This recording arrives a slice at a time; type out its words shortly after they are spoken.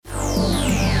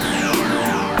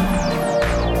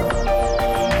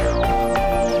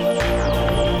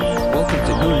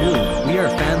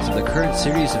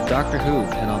series of Doctor Who,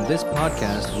 and on this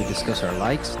podcast we discuss our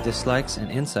likes, dislikes, and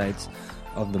insights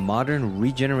of the modern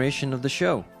regeneration of the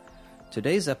show.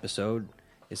 Today's episode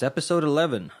is episode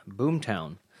 11,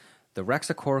 Boomtown. The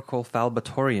Raxacorical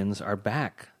Falbatorians are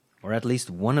back, or at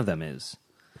least one of them is.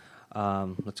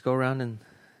 Let's go around and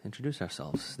introduce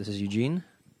ourselves. This is Eugene.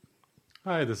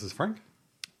 Hi, this is Frank.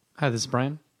 Hi, this is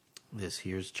Brian. This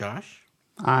here's Josh.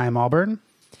 I'm Auburn.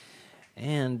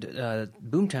 And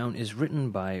Boomtown is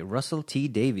written by Russell T.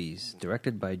 Davies,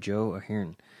 directed by Joe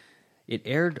Ahern. It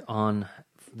aired on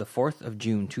the 4th of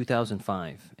June,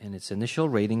 2005, and its initial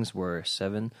ratings were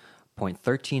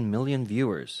 7.13 million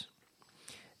viewers.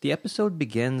 The episode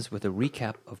begins with a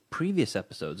recap of previous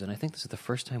episodes, and I think this is the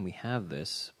first time we have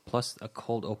this, plus a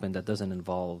cold open that doesn't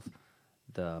involve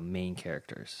the main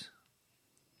characters.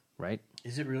 Right?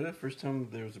 Is it really the first time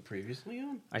there was a previously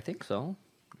on? I think so.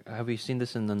 Have you seen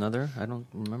this in another? I don't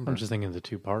remember. I'm just thinking of the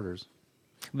two-parters.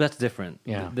 That's different.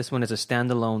 Yeah. This one is a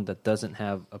standalone that doesn't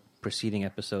have a preceding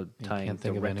episode tying can't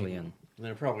think of directly any. in. And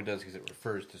it probably does because it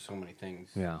refers to so many things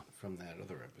from that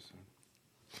other episode.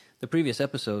 The previous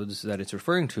episodes that it's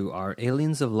referring to are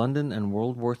Aliens of London and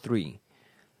World War III,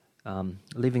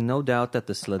 leaving no doubt that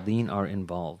the Slitheen are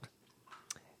involved.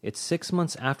 It's 6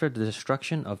 months after the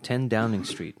destruction of 10 Downing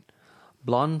Street.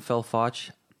 Blonde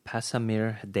Felfach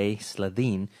Pasamir de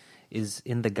Slitheen is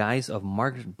in the guise of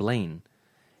Margaret Blaine,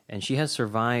 and she has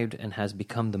survived and has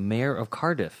become the mayor of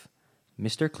Cardiff.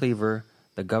 Mr. Cleaver,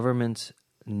 the government's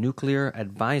nuclear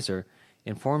advisor,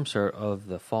 informs her of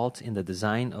the fault in the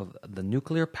design of the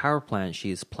nuclear power plant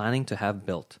she is planning to have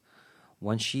built.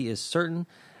 Once she is certain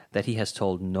that he has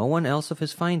told no one else of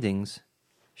his findings,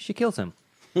 she kills him.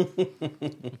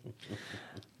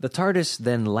 The TARDIS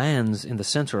then lands in the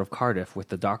center of Cardiff with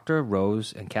the Doctor,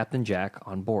 Rose, and Captain Jack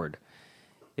on board.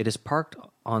 It is parked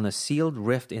on a sealed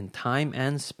rift in time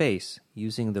and space,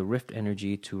 using the rift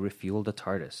energy to refuel the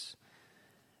TARDIS.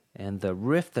 And the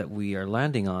rift that we are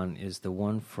landing on is the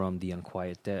one from The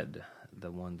Unquiet Dead, the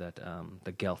one that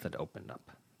the Gelth had opened up.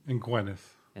 And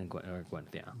Gwyneth. And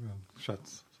Gwyneth, yeah.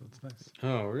 Shuts, so it's nice.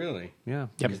 Oh, really? Yeah.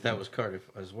 Because that was Cardiff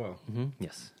as well. Mm-hmm.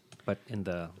 Yes. But in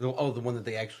the... Oh, the one that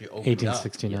they actually opened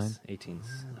 1869. Yes, 18s.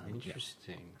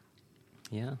 Interesting.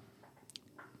 Yeah.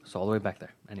 So all the way back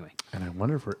there. Anyway. And I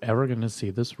wonder if we're ever going to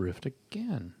see this rift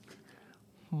again.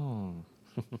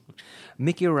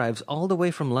 Mickey arrives all the way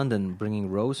from London,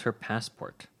 bringing Rose her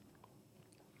passport.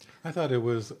 I thought it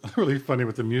was really funny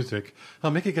with the music.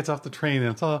 Mickey gets off the train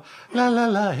and it's all la la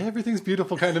la, everything's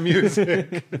beautiful kind of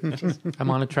music.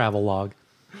 I'm on a travel log.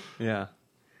 Yeah.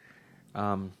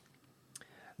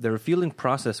 The refueling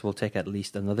process will take at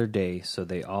least another day, so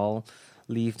they all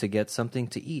leave to get something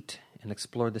to eat and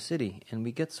explore the city. And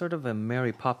we get sort of a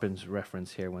Mary Poppins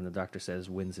reference here when the Doctor says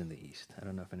winds in the east. I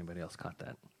don't know if anybody else caught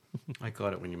that. I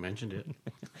caught it when you mentioned it.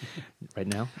 Right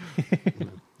now?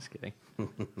 Just kidding.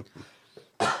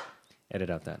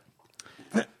 Edit out that.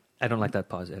 I don't like that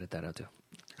pause. Edit that out too.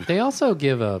 They also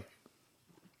give a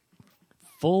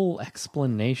full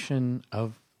explanation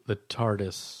of the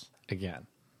TARDIS again.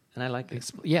 And I like it.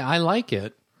 Yeah, I like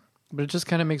it, but it just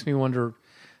kind of makes me wonder,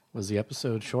 was the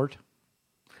episode short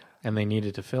and they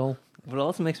needed to fill? But it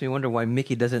also makes me wonder why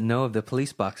Mickey doesn't know of the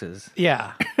police boxes.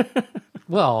 Yeah.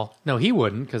 Well, no, he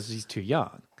wouldn't because he's too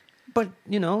young. But,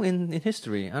 in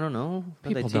history, I don't know.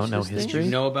 People don't know history. Did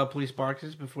you know about police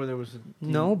boxes before there was a...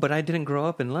 No, but I didn't grow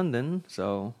up in London,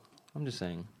 so I'm just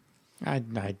saying.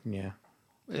 Yeah.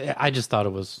 I just thought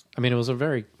it was a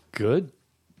very good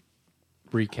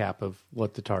recap of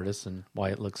what the TARDIS and why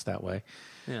it looks that way.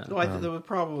 Yeah. No, there was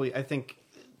probably... I think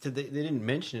they didn't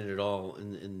mention it at all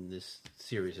in this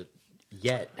series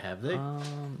yet, have they?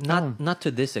 Not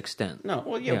to this extent. No.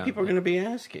 Well, yeah, people are going to be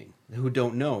asking who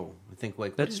don't know. I think,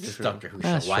 what That's is this true. Doctor Who show?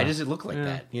 That's Why true. does it look like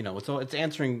that? It's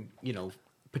answering,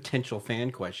 potential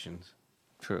fan questions.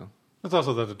 True. It's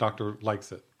also that the Doctor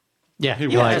likes it. Yeah, He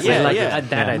Yeah, likes I it. like yeah. it.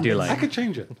 That I do like. I could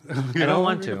change it. I don't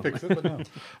want to. Fix it, but no.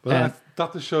 But I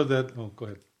thought the show that... Oh, go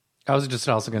ahead. I was just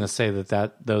also going to say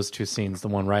that those two scenes, the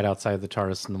one right outside the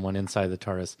TARDIS and the one inside the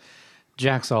TARDIS,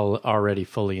 Jack's already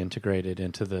fully integrated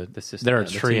into the system. They're a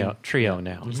The trio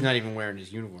now. He's not even wearing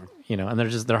his uniform. And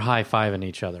they're high-fiving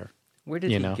each other. Where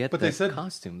did he get But that they said-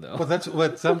 costume, though? Well, that's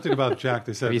what something about Jack.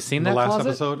 They said Have you seen in the that last closet?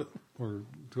 episode, or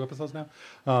 2 episodes now,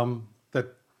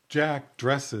 that Jack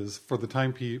dresses for the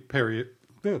time period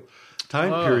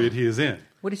he is in.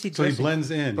 What is he So he dressing?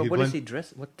 blends in. But He what does blend- he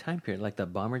dress? What time period? Like the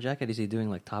bomber jacket? Is he doing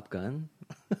like Top Gun?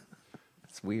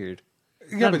 That's weird.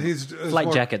 Yeah, Not but he's flight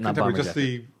more jacket, not contemporary, bomber just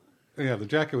jacket. Yeah, the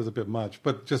jacket was a bit much,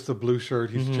 but just the blue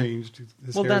shirt, he's changed.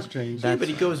 His Well, hair's that- changed. Yeah, but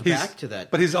he goes He's- back to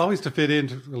that. But he's always to fit in,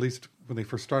 at least when they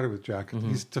first started with Jack.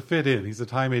 He's to fit in. He's a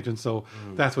time agent, so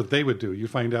that's what they would do. You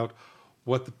find out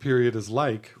what the period is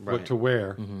like, what Right. to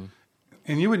wear.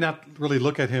 And you would not really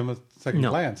look at him at second No,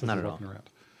 glance as not you're at walking around.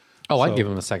 Oh, So- I'd give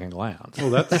him a second glance. Well,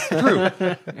 that's true.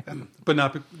 But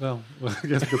not, well, I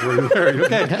guess because we're married.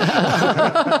 Okay.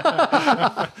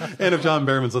 And if John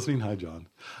Barrowman's listening, hi, John.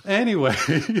 Anyway,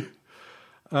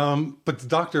 but the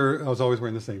doctor was always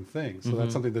wearing the same thing. So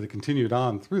that's something that it continued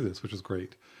on through this, which is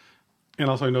great. And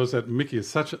also I noticed that Mickey is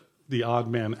such the odd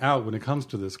man out when it comes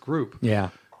to this group. Yeah.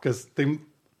 Because they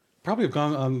probably have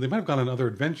gone on, they might have gone on other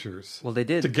adventures. Well, they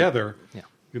did. Together. Yeah.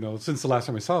 You know, since the last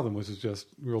time I saw them, which is just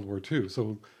World War II.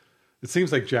 So it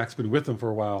seems like Jack's been with them for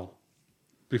a while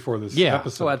before this Yeah.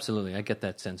 episode. Oh, absolutely. I get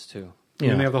that sense too.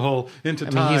 And they have the whole into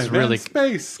time he's really- and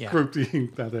space yeah.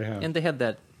 grouping that they have. And they had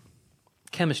that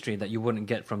chemistry that you wouldn't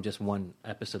get from just one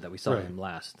episode that we saw Right. him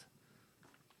last.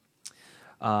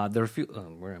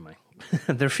 Where am I?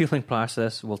 The refueling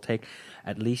process will take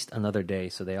at least another day,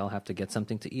 so they all have to get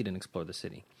something to eat and explore the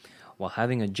city. While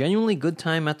having a genuinely good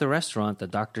time at the restaurant, the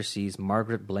doctor sees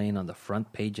Margaret Blaine on the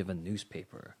front page of a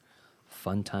newspaper.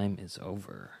 Fun time is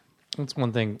over. That's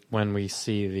one thing when we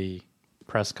see the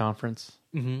press conference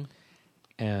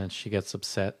and she gets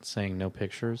upset saying no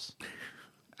pictures.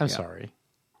 I'm sorry.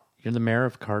 You're the mayor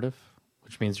of Cardiff,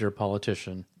 which means you're a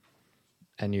politician,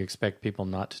 and you expect people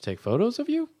not to take photos of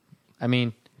you? I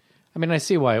mean, I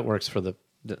see why it works for the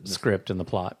script and the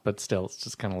plot, but still, it's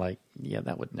just kind of like, yeah,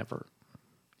 that would never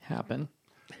happen.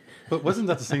 But wasn't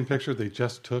that the same picture they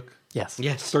just took Yes.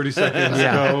 30 seconds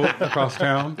ago across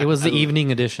town? It was the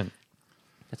evening edition.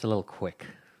 It's a little quick.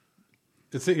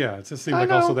 It just seemed like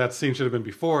also that scene should have been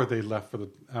before they left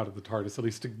out of the TARDIS, at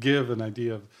least to give an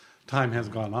idea of time has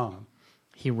gone on.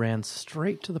 He ran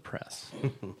straight to the press.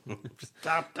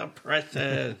 Stop the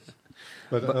presses.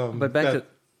 But back to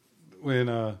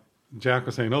when Jack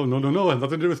was saying, "Oh no, it has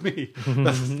nothing to do with me,"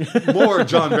 that's more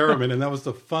John Barrowman, and that was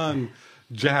the fun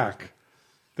Jack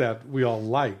that we all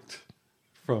liked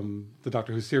from the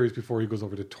Doctor Who series before he goes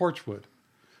over to Torchwood,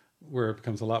 where it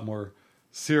becomes a lot more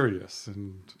serious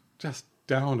and just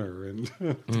downer and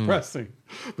depressing.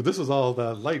 But this was all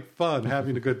the light fun,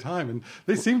 having a good time, and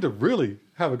they seemed to really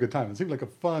have a good time. It seemed like a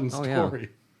fun Oh, yeah. story.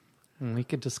 And we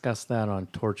could discuss that on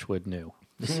Torchwood New.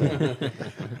 No,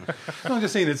 I'm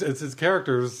just saying it's his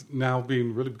characters now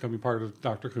becoming part of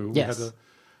Doctor Who. Yes. We had the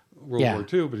World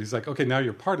War II, but he's like, okay, now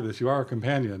you're part of this. You are a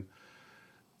companion.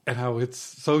 And how it's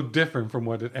so different from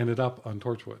what it ended up on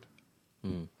Torchwood.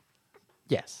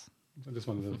 Yes. I just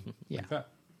wanted to Yeah. make that.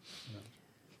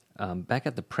 Back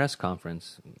at the press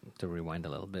conference, to rewind a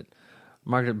little bit,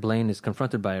 Margaret Blaine is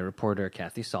confronted by reporter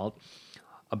Kathy Salt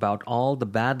about all the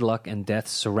bad luck and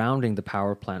deaths surrounding the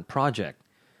power plant project.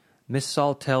 Miss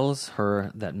Salt tells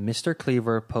her that Mr.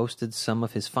 Cleaver posted some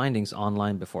of his findings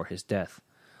online before his death.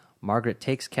 Margaret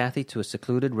takes Kathy to a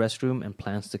secluded restroom and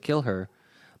plans to kill her,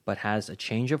 but has a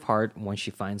change of heart when she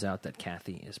finds out that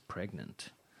Kathy is pregnant.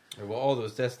 Well, all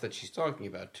those deaths that she's talking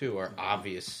about too are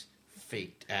obvious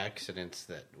faked accidents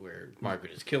where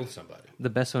Margaret has killed somebody. The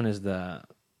best one is the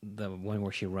one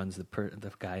where she runs the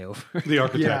guy over. The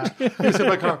architect. He said,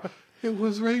 my car, it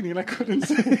was raining. I couldn't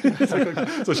see. It's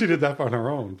like, so she did that on her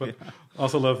own. But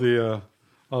also love the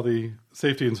all the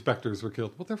safety inspectors were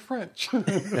killed. Well, they're French. There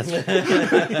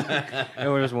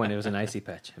was one. It was an icy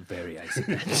patch, a very icy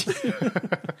patch.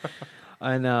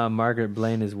 And Margaret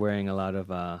Blaine is wearing a lot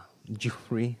of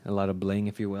jewelry, a lot of bling,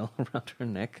 if you will, around her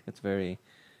neck. It's very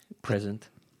present.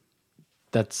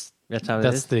 That's how it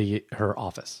is? her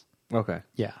office. Okay.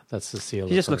 Yeah, that's the seal.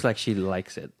 She just of her- looks like she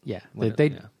likes it. Yeah, When they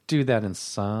it- yeah. do that in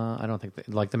some. I don't think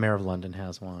like the mayor of London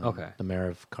has one. Okay. the mayor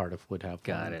of Cardiff would have.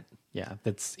 Got one. it. Yeah,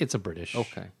 it's a British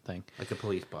thing. Like a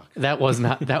police box. That was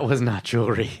not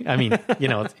jewelry. I mean,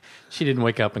 she didn't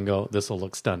wake up and go, "This will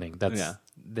look stunning." That's Yeah.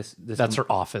 This that's her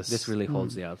office. This really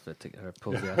holds the outfit together,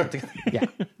 pulls the outfit together. yeah,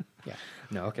 yeah.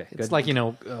 No, okay. It's good. like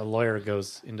a lawyer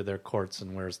goes into their courts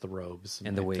and wears the robes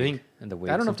And the I wig. think- And the wig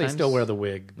I don't know if they sometimes. still wear the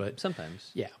wig, but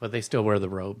Sometimes. yeah, but they still wear the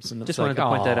robes. And Just it's wanted like, to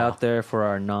point that aw. out there for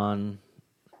our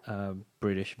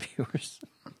non-British viewers,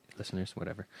 listeners,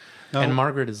 whatever. And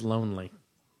Margaret is lonely.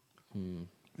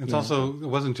 It's also, it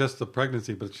wasn't just the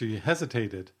pregnancy, but she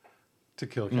hesitated to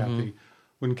kill Kathy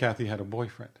when Kathy had a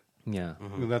boyfriend. Yeah.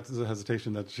 And that's the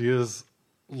hesitation that she is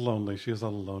lonely. She is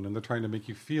all alone, and they're trying to make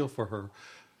you feel for her.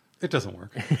 It doesn't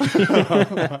work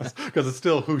because it's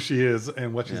still who she is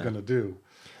and what she's going to do.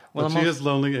 Well, But I'm she al- is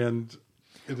lonely, and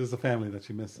it is a family that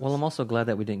she misses. Well, I'm also glad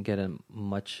that we didn't get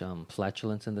much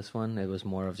flatulence in this one. It was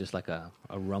more of just like a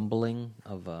rumbling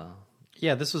of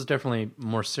Yeah, this was definitely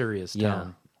more serious tone. Yeah.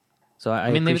 So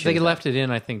I mean, they appreciate that. left it in,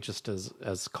 I think, just as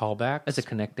callbacks. as a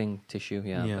connecting tissue.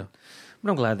 Yeah. Yeah. But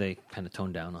I'm glad they kind of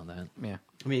toned down on that. Yeah.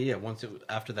 I mean, yeah. Once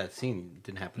after that scene, it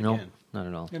didn't happen No, again. not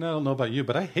at all. And I don't know about you,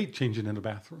 but I hate changing in a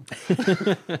bathroom.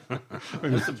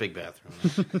 It's a big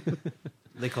bathroom.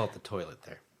 They call it the toilet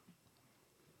there,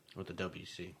 or the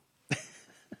WC,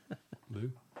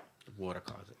 Lou? the water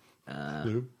closet.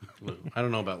 Lou? Lou. I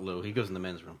don't know about Lou. He goes in the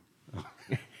men's room.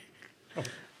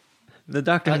 The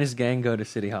Doctor and his gang go to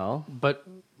City Hall. But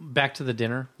back to the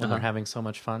dinner when Uh-huh. they're having so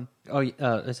much fun. Oh,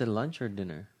 is it lunch or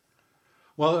dinner?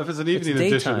 Well, if it's an evening It's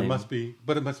edition, it daytime. must be,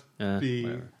 but it must be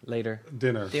Whatever. Later.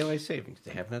 dinner. Daylight savings.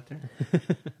 They have that there.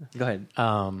 Go ahead.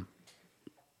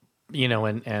 You know,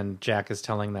 and Jack is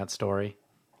telling that story.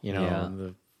 You know, Yeah.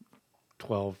 the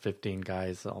 12, 15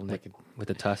 guys all naked. With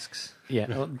the tusks. Yeah.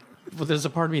 Well, there's a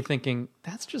part of me thinking,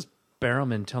 that's just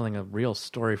Barrowman telling a real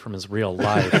story from his real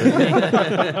life.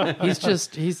 he's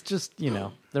just, you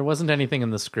know, there wasn't anything in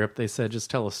the script. They said, just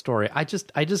tell a story. I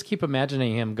just keep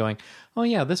imagining him going, oh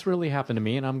yeah, this really happened to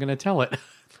me and I'm going to tell it.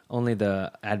 Only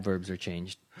the adverbs are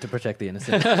changed to protect the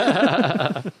innocent.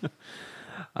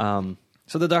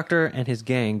 So the Doctor and his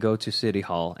gang go to City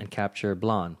Hall and capture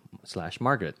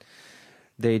Blonde/Margaret.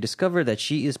 They discover that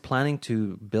she is planning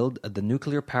to build the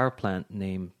nuclear power plant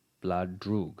named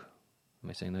Bladrug. Am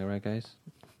I saying that right, guys?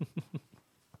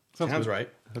 Sounds good. right.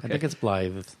 I think it's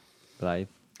Blythe. Blythe.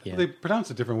 Yeah. They pronounce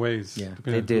it different ways. Yeah.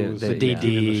 depending They on do. who's They- The doing the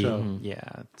DD. show.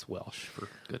 Yeah, it's Welsh, for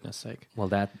goodness sake. Well,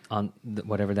 that on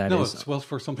whatever that No, is, it's Welsh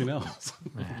for something else.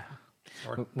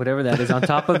 whatever that is on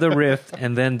top of the rift,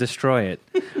 and then destroy it.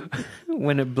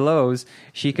 When it blows,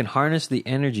 she can harness the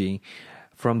energy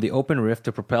from the open rift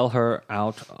to propel her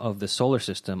out of the solar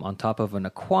system on top of an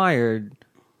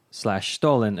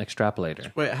acquired/stolen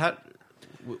extrapolator. Wait, how?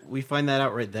 We find that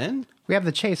out right then? We have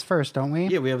the chase first, don't we?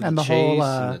 Yeah, we have and the the chase whole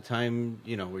and the time,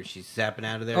 where she's zapping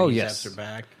out of there. Oh, he yes. zaps her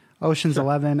back. Ocean's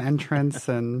 11 entrance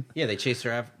and Yeah, they chase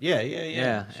her after. Yeah.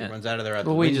 Yeah, She yeah. runs out of there out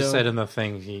Well, the we window. just said in the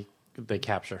thing they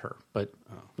capture her, but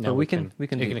no, But we can you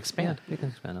can expand. Yeah, we can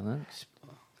expand on that.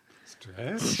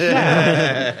 Stress.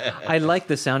 I like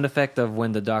the sound effect of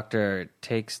when the Doctor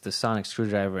takes the sonic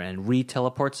screwdriver and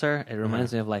re-teleports her. It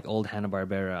reminds me of like old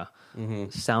Hanna-Barbera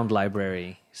sound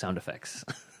library sound effects,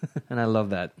 and I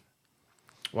love that.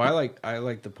 Well, I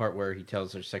like the part where he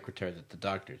tells her secretary that the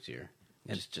doctor's here.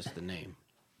 It's just the name.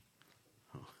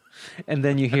 And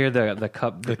then you hear the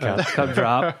cup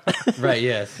drop, Right.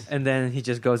 Yes. and then he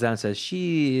just goes down and says,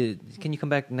 "Can you come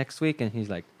back next week?" And he's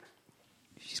like,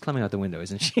 "She's climbing out the window,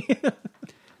 isn't she?"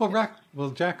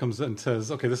 Well, Jack comes in and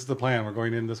says, "Okay, this is the plan. We're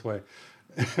going in this way."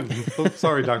 Oh,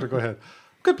 sorry, Doctor. Go ahead.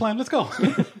 Good plan. Let's go.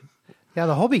 yeah,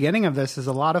 the whole beginning of this is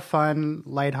a lot of fun,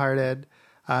 lighthearted.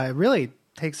 It really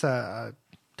takes a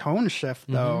tone shift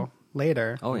though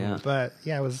later. Oh, yeah. But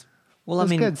yeah, it was. Well, it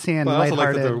was I mean, good seeing But I also like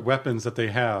lighthearted. that the weapons that they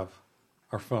have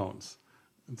are phones.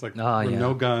 It's like Ah, we're yeah.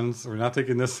 no guns. We're not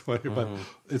taking this way, but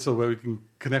it's a way we can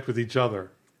connect with each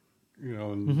other,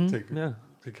 and take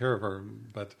care of her.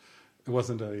 But it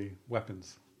wasn't a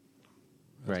weapons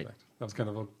Right. aspect. That was kind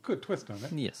of a good twist on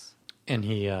it. Yes. And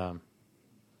he,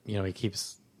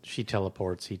 she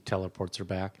teleports, he teleports her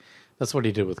back. That's what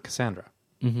he did with Cassandra.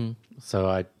 Mm-hmm. So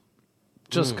I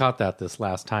just caught that this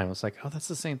last time. I was like, oh, that's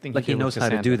the same thing. Like he did with knows how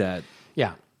to Cassandra. do that.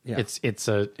 Yeah. Yeah. It's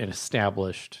an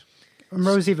established. And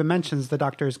Rose even mentions the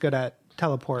Doctor is good at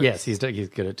teleports. Yes, he's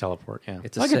good at teleport. Yeah,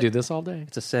 It's a I could set- do this all day.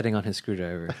 It's a setting on his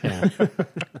screwdriver. Yeah.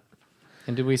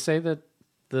 And did we say that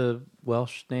the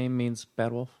Welsh name means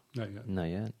bad wolf? Not yet. Not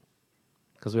yet.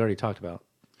 Because we already talked about.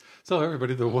 So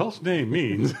everybody, the Welsh name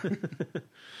means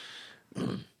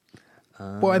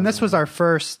Well, and this was our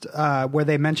first where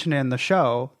they mentioned it in the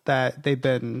show that they've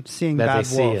been seeing That Bad they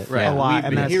see Wolf it, yeah. a lot, We've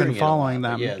and that's hearing been it a following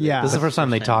lot, them. but Yeah, This is the first time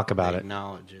they talk about they it.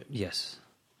 Acknowledge it. Yes.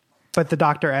 but the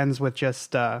Doctor ends with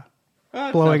just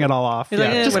blowing it all off. He's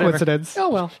like, Yeah, just whatever. coincidence. Oh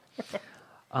well.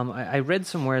 I read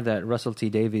somewhere that Russell T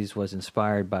Davies was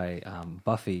inspired by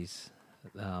Buffy's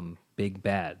Big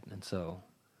Bad, and so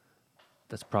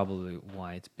that's probably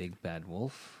why it's Big Bad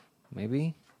Wolf.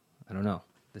 Maybe, I don't know.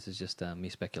 This is just me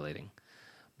speculating.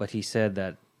 But he said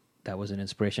that that was an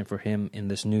inspiration for him in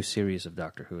this new series of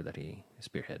Doctor Who that he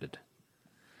spearheaded.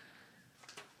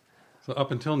 so. Up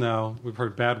until now, we've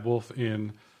heard Bad Wolf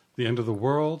in The End of the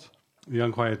World, The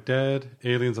Unquiet Dead,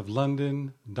 Aliens of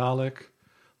London, Dalek,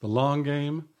 The Long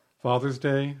Game, Father's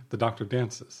Day, The Doctor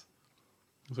Dances.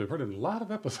 So we've heard it in a lot of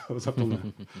episodes up till now.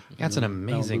 That's an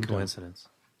amazing moved on. coincidence.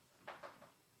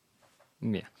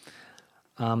 Yeah.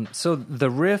 So the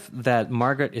rift that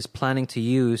Margaret is planning to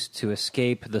use to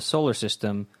escape the solar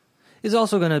system is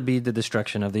also going to be the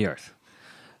destruction of the Earth.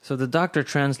 So the Doctor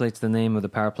translates the name of the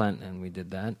power plant, and we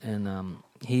did that. And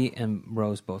he and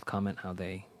Rose both comment how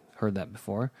they heard that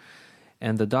before.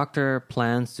 And the Doctor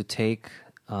plans to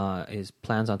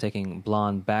plans on taking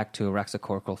Blonde back to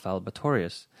Raxacorical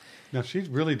Falbatorius. Now, she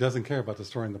really doesn't care about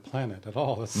destroying the planet at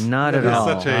all. Not at all.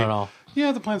 Not at all.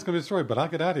 Yeah, the planet's going to be destroyed, but I'll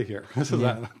get out of here. This is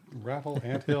that raffle,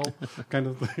 anthill kind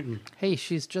of thing. Hey,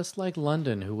 she's just like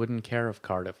London, who wouldn't care if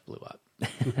Cardiff blew up.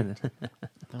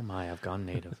 Oh my, I've gone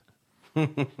native.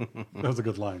 That was a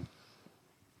good line.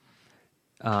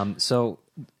 So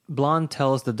Blonde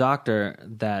tells the Doctor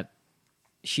that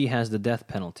she has the death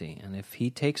penalty, and if he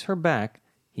takes her back,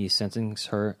 he's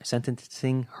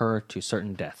sentencing her to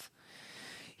certain death.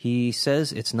 He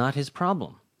says it's not his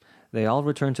problem. They all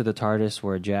return to the TARDIS,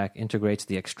 where Jack integrates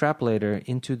the extrapolator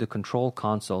into the control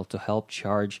console to help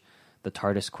charge the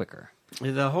TARDIS quicker.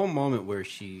 The whole moment where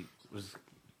she was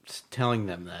telling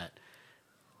them that,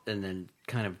 and then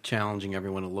kind of challenging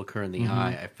everyone to look her in the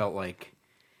eye, I felt like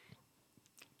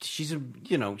she's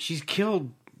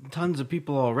killed tons of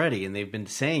people already, and they've been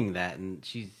saying that, and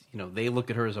they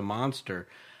look at her as a monster.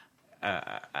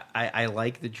 I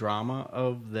like the drama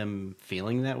of them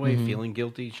feeling that way, feeling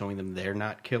guilty, showing them they're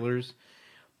not killers.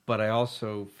 But I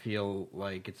also feel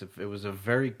like it was a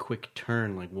very quick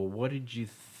turn. Like, well, what did you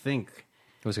think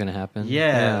was going to happen?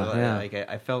 Yeah. Like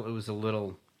I felt it was a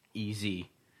little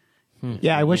easy.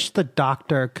 Yeah, I wish the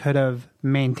Doctor could have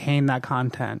maintained that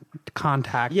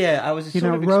contact. Yeah, I was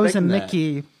Rose and that.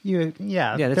 Mickey. That's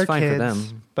they're fine kids, for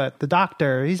them. But the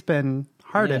Doctor, he's been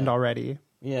hardened already.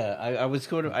 Yeah, I was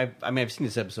sort of. I mean, I've seen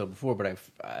this episode before, but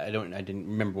I didn't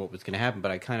remember what was going to happen. But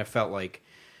I kind of felt like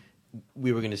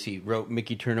we were going to see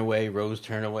Mickey turn away, Rose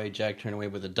turn away, Jack turn away,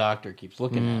 but the Doctor keeps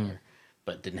looking at her,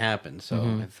 but it didn't happen.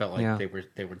 So I felt like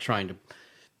they were trying to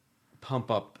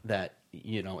pump up that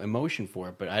emotion for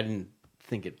it, but I didn't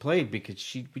think it played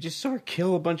because we just saw her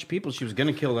kill a bunch of people. She was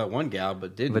going to kill that one gal,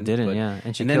 but didn't.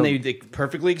 And then they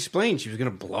perfectly explained she was going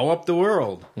to blow up the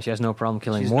world. And she has no problem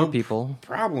killing more people.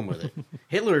 Problem with it.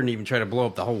 Hitler didn't even try to blow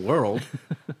up the whole world.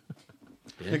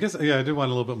 I guess, I did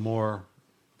want a little bit more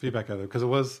feedback out of it because it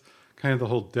was kind of the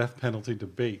whole death penalty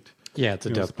debate. Yeah, it's a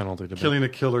death penalty debate. Killing a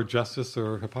killer, justice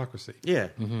or hypocrisy. Yeah.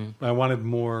 I wanted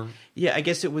more I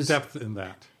guess it was depth in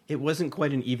that. It wasn't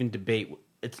quite an even debate.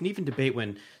 It's an even debate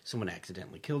when someone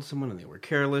accidentally killed someone and they were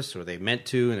careless or they meant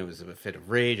to and it was a fit of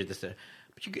rage or this.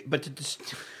 This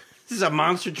is a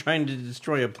monster trying to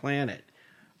destroy a planet.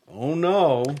 Oh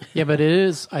no! Yeah, but it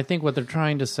is. I think what they're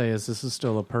trying to say is this is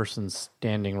still a person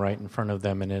standing right in front of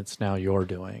them, and it's now your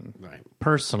doing, right?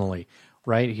 Personally,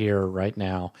 right here, right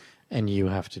now, and you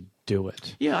have to do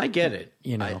it. Yeah, I get it.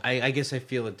 I guess I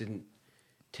feel it didn't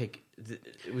take.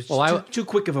 It was too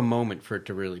quick of a moment for it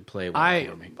to really play well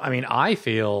for me. I mean, I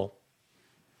feel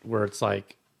where it's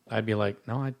like, I'd be like,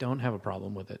 no, I don't have a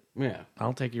problem with it. Yeah.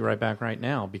 I'll take you right back right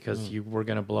now because you were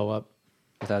going to blow up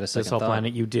without a second this whole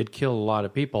planet. You did kill a lot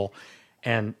of people.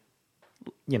 And,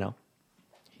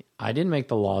 I didn't make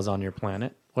the laws on your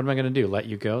planet. What am I going to do? Let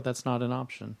you go? That's not an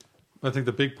option. I think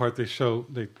the big part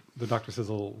the Doctor says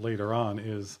a little later on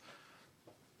is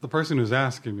the person who's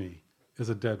asking me is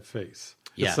a dead face.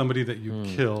 Yeah. It's somebody that you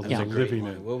killed That's and a great living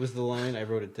line. in. What was the line? I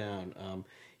wrote it down.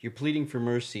 You're pleading for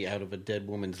mercy out of a dead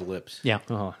woman's lips. Yeah.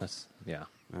 Oh, that's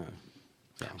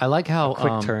I like how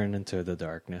quick turn into the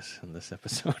darkness in this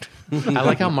episode. I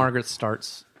like how Margaret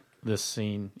starts this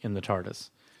scene in the TARDIS.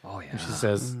 Oh yeah. She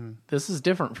says, "This is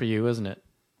different for you, isn't it?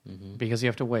 Because you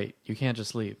have to wait. You can't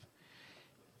just leave."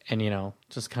 And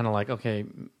just kind of like, okay.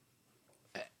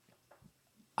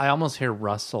 I almost hear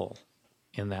Russell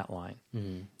in that line.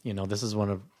 This is one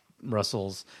of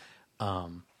Russell's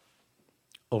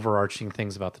overarching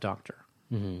things about the Doctor.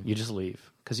 You just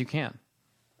leave because you can.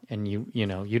 And you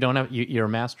don't have you're a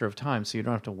master of time, so you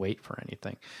don't have to wait for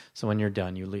anything. So when you're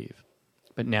done, you leave.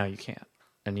 But now you can't,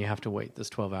 and you have to wait this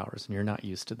 12 hours, and you're not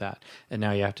used to that. And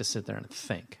now you have to sit there and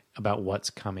think about what's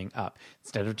coming up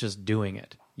instead of just doing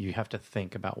it. You have to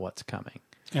think about what's coming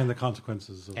And the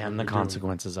consequences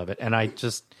of it. And I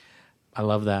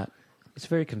love that. It's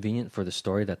very convenient for the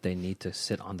story that they need to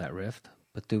sit on that rift.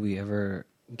 But do we ever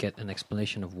get an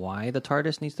explanation of why the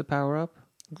TARDIS needs to power up?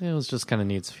 It was just kind of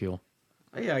needs fuel.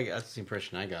 Yeah, that's the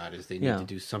impression I got, is they need to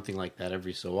do something like that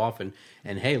every so often.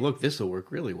 And hey, look, this will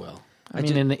work really well. I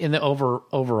mean, in the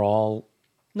overall,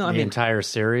 entire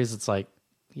series, it's like,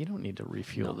 you don't need to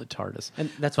refuel the TARDIS. And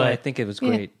that's why I think it was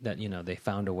great that, they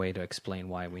found a way to explain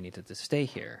why we needed to stay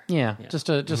here. Yeah. Just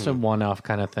a one-off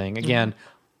kind of thing. Again,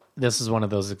 this is one of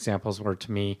those examples where,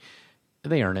 to me,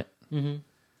 they earn it.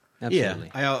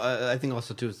 Absolutely. Yeah, I think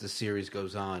also, too, as the series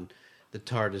goes on, the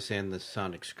TARDIS and the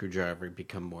sonic screwdriver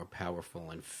become more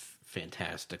powerful and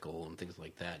fantastical and things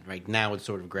like that. Right now, it's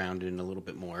sort of grounded in a little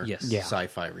bit more Yes. Yeah.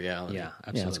 sci-fi reality. Yeah,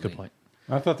 absolutely. Yeah, that's a good point.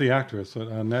 I thought the actress,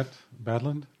 Annette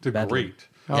Badland, did Badland. great.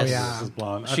 Oh, Yes. yeah. Mrs.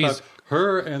 Blonde. I She's- thought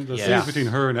her and the Yeah. scenes between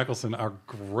her and Eccleston are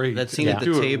great. That scene They at the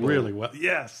do it table. really well.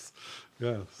 Yes.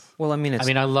 Well, I mean, it's,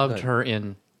 I loved good. her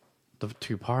in the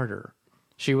two-parter.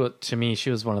 She was, to me,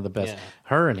 she was one of the best. Yeah.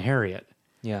 Her and Harriet,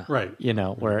 Yeah, Right. you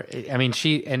know, where I mean,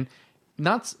 she is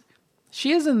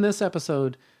in this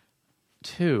episode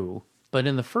too, but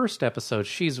in the first episode,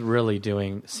 she's really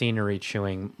doing scenery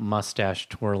chewing, mustache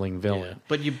twirling villain. Yeah.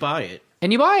 But you buy it.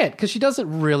 And you buy it because she does it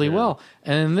really well.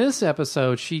 And in this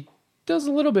episode, she does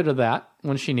a little bit of that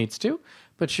when she needs to,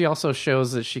 but she also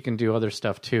shows that she can do other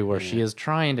stuff too, where she is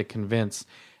trying to convince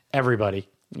everybody,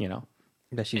 you know.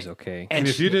 that she's okay. And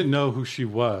if you didn't know who she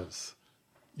was,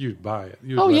 you'd buy it.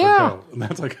 You'd Oh, let yeah. her go. And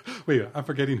that's like, wait, I'm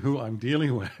forgetting who I'm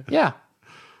dealing with. Yeah.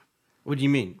 What do you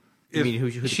mean? You If- mean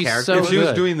who the she's character so If she was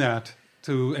good. doing that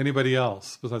to anybody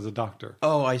else besides a doctor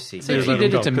Oh, I see. Say They if she let him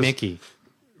did go, it to 'cause- Mickey.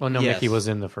 Well, no, Yes. Mickey was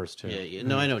in the first two. Yeah.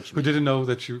 No, I know what you who mean. didn't know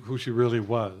that who she really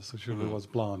was, who she really was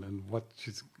blonde, and what's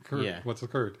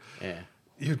occurred. Yeah.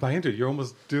 You'd buy into it. You're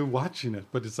almost watching it,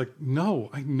 but it's like, no,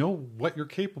 I know what you're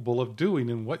capable of doing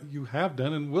and what you have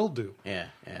done and will do. Yeah.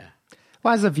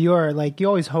 Well, as a viewer, like you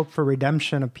always hope for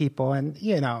redemption of people, and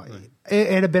you know,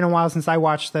 it had been a while since I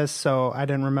watched this, so I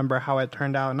didn't remember how it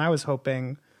turned out, and I was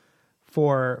hoping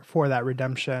for that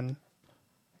redemption,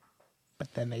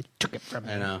 but then they took it from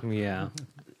me. I know. Yeah,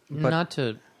 Not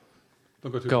to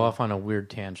Don't go too go far. off on a weird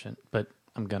tangent, but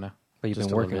I'm gonna. but you've just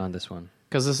been a little working bit. on this one.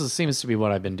 Because seems to be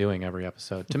what I've been doing every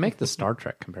episode. To make the Star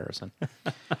Trek comparison,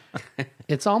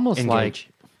 it's almost Engage.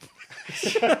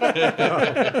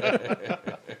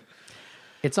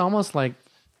 it's almost like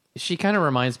she kind of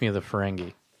reminds me of the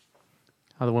Ferengi.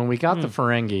 When we got the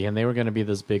Ferengi and they were going to be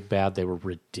this big bad, they were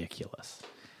ridiculous.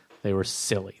 They were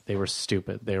silly. They were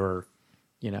stupid. They were,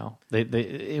 you know,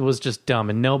 it was just dumb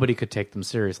and nobody could take them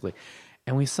seriously.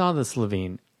 And we saw this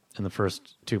Levine in the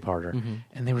first two-parter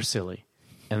and they were silly.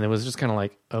 And it was just kind of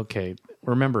like, okay,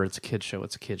 remember, it's a kid show,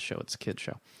 it's a kid show, it's a kid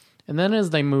show. And then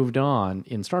as they moved on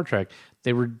in Star Trek,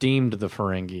 they redeemed the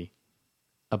Ferengi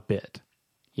a bit,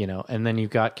 you know. And then you've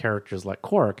got characters like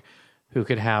Quark, who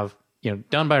could have, you know,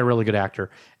 done by a really good actor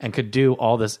and could do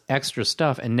all this extra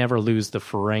stuff and never lose the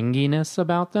Ferenginess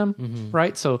about them,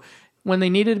 right? So when they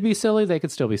needed to be silly, they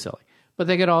could still be silly. But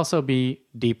they could also be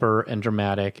deeper and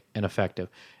dramatic and effective.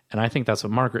 And I think that's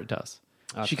what Margaret does.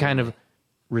 She kind of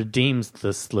redeems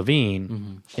the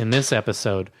Levine in this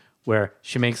episode where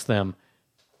she makes them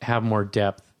have more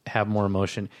depth, have more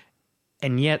emotion,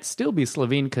 and yet still be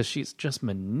Slovene because she's just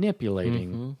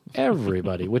manipulating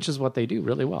everybody, which is what they do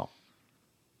really well.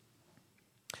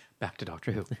 Back to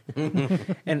Doctor Who.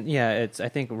 And yeah, I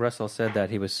think Russell said that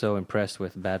he was so impressed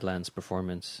with Badland's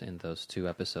performance in those two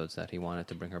episodes that he wanted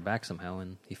to bring her back somehow,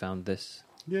 and he found this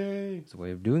Yay. as a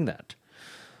way of doing that.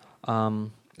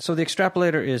 So the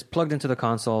extrapolator is plugged into the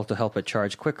console to help it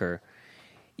charge quicker.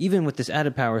 Even with this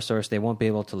added power source, they won't be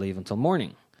able to leave until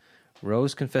morning.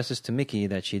 Rose confesses to Mickey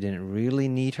that she didn't really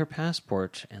need her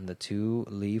passport, and the two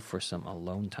leave for some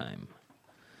alone time.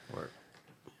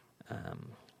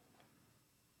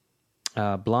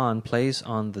 Blonde plays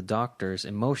on the doctor's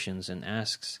emotions and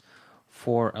asks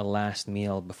for a last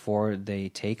meal before they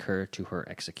take her to her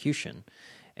execution.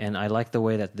 And I like the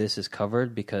way that this is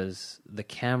covered because the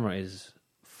camera is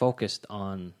focused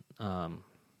on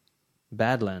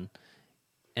Badland,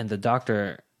 and the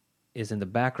doctor is in the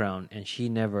background, and she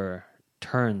never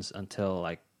turns until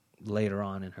like later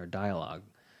on in her dialogue.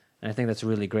 And I think that's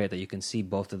really great that you can see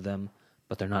both of them,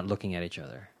 but they're not looking at each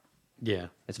other. Yeah.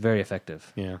 It's very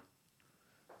effective. Yeah.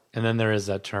 And then there is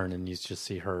that turn, and you just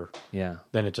see her. Yeah.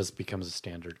 Then it just becomes a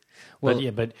standard. Well- But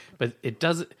yeah, but it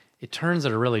does. It turns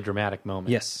at a really dramatic moment.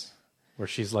 Yes. Where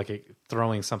she's like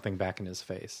throwing something back in his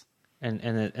face. And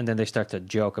then they start to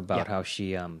joke about Yeah. how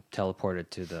she teleported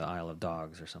to the Isle of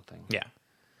Dogs or something. Yeah.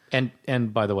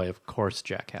 And by the way, of course,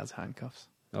 Jack has handcuffs.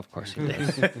 Of course he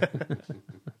does.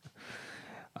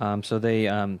 So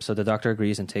the doctor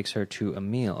agrees and takes her to a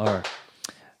meal.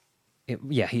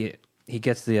 He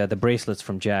gets the bracelets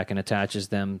from Jack and attaches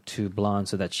them to Blonde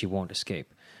so that she won't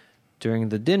escape. During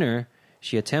the dinner,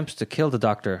 she attempts to kill the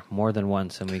doctor more than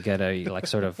once, and we get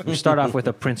we start off with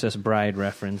a Princess Bride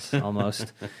reference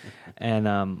almost.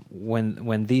 And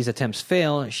when these attempts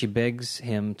fail, she begs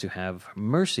him to have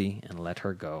mercy and let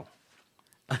her go.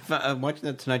 I'm watching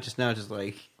that tonight just now, just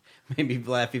like made me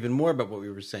laugh even more about what we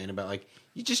were saying about like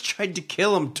you just tried to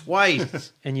kill him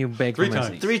twice, And you beg Three for mercy.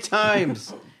 times. 3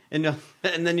 times, and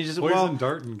then you just Poison,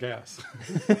 dart, and gas.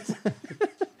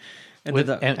 And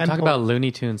And talk about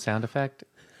Looney Tune sound effect.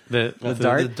 The The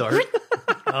dart. dart.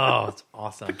 Oh, it's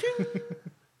awesome.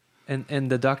 And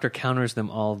the doctor counters them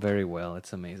all very well.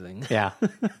 It's amazing. Yeah.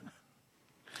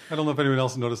 I don't know if anyone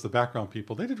else noticed the background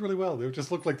people. They did really well. They just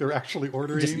looked like they were actually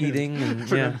ordering. Just eating and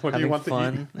yeah, what do having you want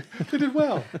fun. to eat? They did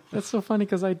well. That's so funny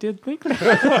because I did think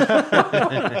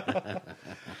that.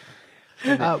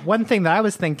 One thing that I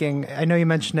was thinking, I know you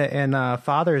mentioned it in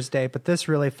Father's Day, but this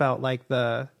really felt like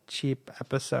the cheap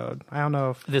episode. I don't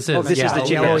know if This is, this is the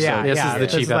cheap yeah, episode. This yeah, is the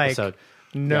it's cheap like episode.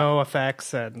 no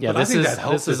effects and Yeah, But this I think is- that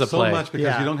helps this is it a so play. much because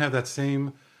Yeah. you don't have that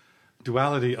same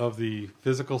duality of the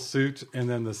physical suit and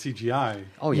then the CGI.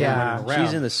 Oh Yeah. yeah, Around.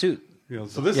 she's in the suit. You know,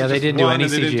 so this Yeah, is they just didn't do one, any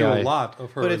and they didn't do CGI. a lot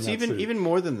of her. But in it's that even suit, even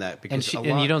more than that because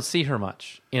And you don't see her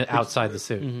much outside the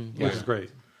suit. which is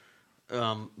great.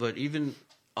 But even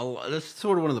that's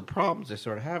sort of one of the problems I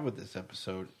sort of have with this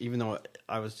episode. Even though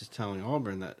I was just telling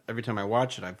Auburn that every time I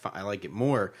watch it, I like it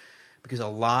more because a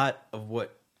lot of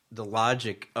what the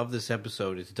logic of this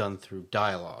episode is done through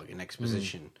dialogue and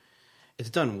exposition. It's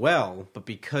done well, but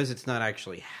because it's not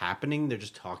actually happening, they're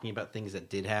just talking about things that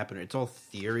did happen. It's all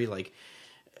theory, like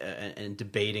and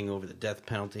debating over the death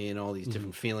penalty and all these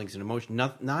different feelings and emotions.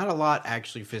 Not a lot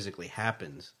actually physically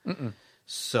happens.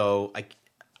 So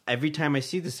every time I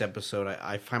see this episode,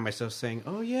 I find myself saying,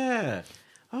 "Oh yeah,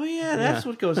 that's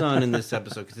what goes on in this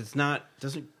episode," because it's not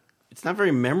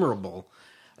very memorable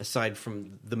aside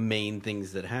from the main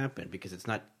things that happen because it's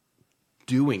not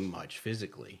doing much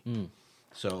physically.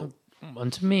 So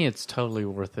And to me, it's totally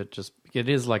worth it. Just it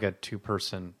is like a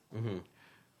 2-person,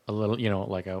 a little,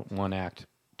 like a 1-act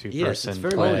 2-person yes, it's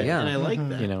very play. well, yeah. and I like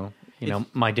that. You know,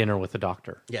 My Dinner with the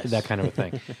Doctor. Yes. That kind of a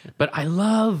thing. But I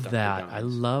love that. Jones. I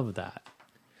love that.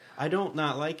 I don't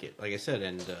not like it, like I said,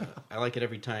 and I like it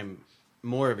every time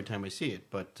I see it.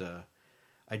 But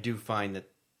I do find that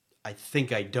I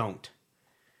think I don't.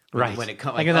 Right. When it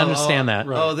comes, I can understand that.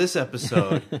 Oh, this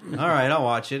episode. All right, I'll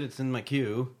watch it. It's in my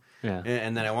queue. Yeah.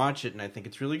 And then I watch it, and I think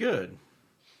it's really good.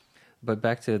 But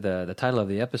back to the title of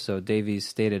the episode, Davies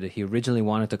stated that he originally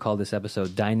wanted to call this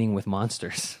episode "Dining with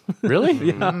Monsters." Really?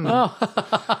 Yeah.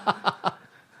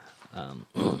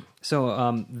 Oh.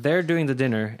 So they're doing the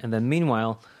dinner, and then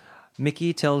meanwhile,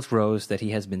 Mickey tells Rose that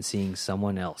he has been seeing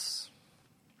someone else.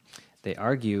 They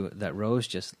argue that Rose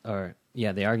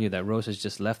has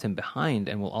just left him behind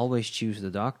and will always choose the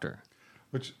doctor.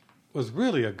 Which was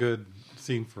really a good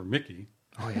scene for Mickey.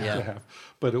 Oh to yeah. have.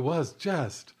 But it was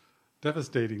just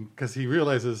devastating because he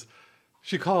realizes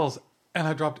she calls and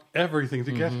I dropped everything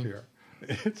to get here.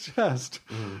 It's just,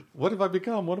 what have I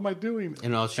become? What am I doing?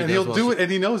 And all she and does he'll while do she- it,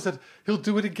 and he knows that he'll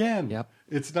do it again. Yep.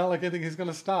 It's not like anything he's going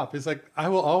to stop. It's like, I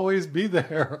will always be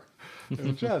there.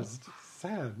 It's just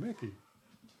sad, Mickey.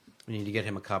 We need to get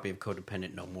him a copy of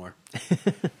Codependent No More.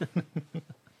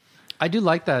 I do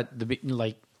like that.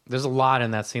 There's a lot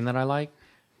in that scene that I like.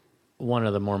 One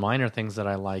of the more minor things that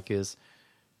I like is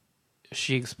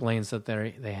she explains that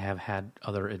they have had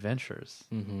other adventures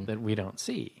that we don't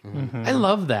see. I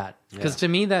love that because to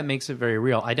me that makes it very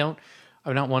real.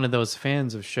 I'm not one of those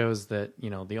fans of shows that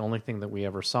the only thing that we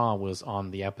ever saw was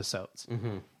on the episodes.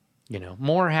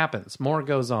 More happens, more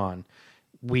goes on.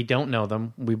 We don't know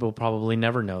them. We will probably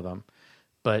never know them,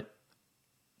 but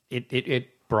it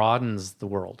broadens the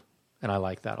world, and I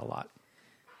like that a lot.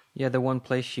 Yeah, the one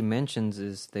place she mentions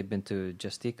is they've been to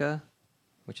Justica,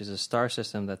 which is a star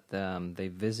system that they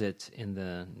visit in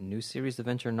the new series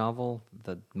adventure novel,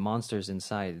 The Monsters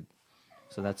Inside.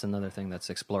 So that's another thing that's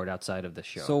explored outside of the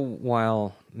show. So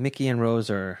while Mickey and Rose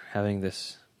are having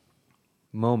this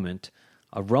moment,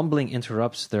 a rumbling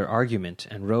interrupts their argument,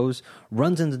 and Rose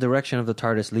runs in the direction of the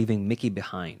TARDIS, leaving Mickey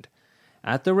behind.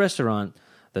 At the restaurant,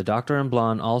 the Doctor and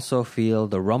Blonde also feel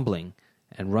the rumbling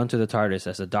and run to the TARDIS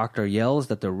as the Doctor yells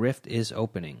that the rift is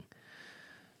opening.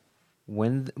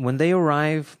 When they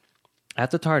arrive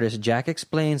at the TARDIS, Jack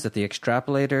explains that the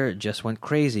extrapolator just went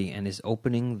crazy and is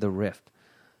opening the rift.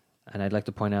 And I'd like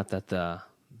to point out that the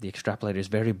extrapolator is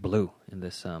very blue in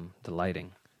this the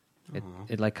lighting.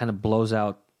 It like kind of blows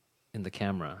out in the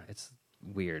camera. It's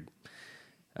weird.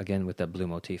 Again with that blue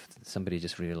motif. Somebody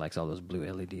just really likes all those blue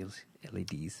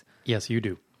LEDs. Yes, you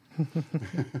do.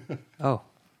 Oh,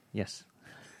 yes.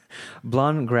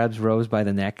 Blonde grabs Rose by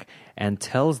the neck and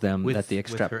tells them that the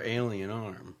with her alien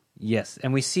arm. Yes,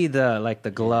 and we see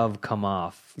the glove come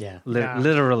off. Yeah.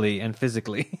 Literally and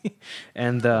physically.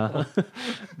 And I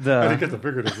didn't get the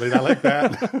figuratively. I like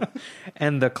that.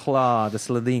 and the claw, the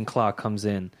Slitheen claw comes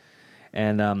in.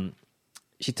 And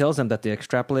she tells them that the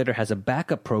extrapolator has a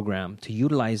backup program to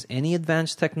utilize any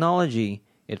advanced technology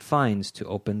it finds to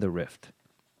open the rift.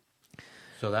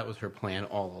 So that was her plan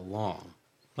all along.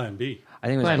 Plan B. I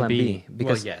think it was Plan Plan B. B.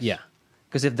 Because Well, yes. yeah,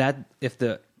 because if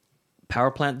the power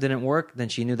plant didn't work, then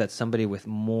she knew that somebody with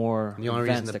more The only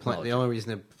reason advanced technology, the only reason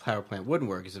the power plant wouldn't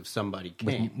work is if somebody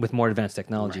came. with more advanced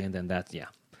technology, Right. and then that's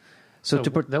So So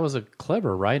to that was a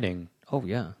clever writing oh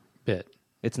yeah, bit.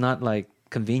 it's not like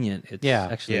convenient. It's Yeah.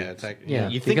 actually Yeah,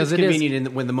 you think because it's it is-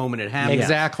 convenient when the moment it happens.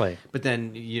 Exactly. But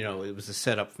then, it was a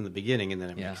setup from the beginning, and then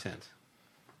it Yeah. makes sense.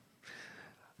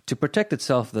 To protect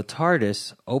itself, the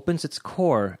TARDIS opens its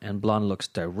core, and Blonde looks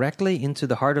directly into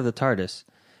the heart of the TARDIS.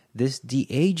 This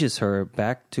de-ages her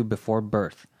back to before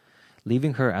birth,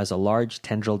 leaving her as a large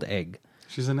tendrilled egg.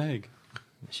 She's an egg.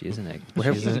 She is an egg.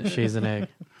 She's an egg.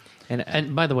 and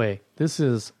And by the way, this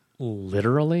is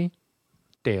literally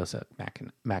Deus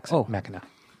Ex Oh. Machina.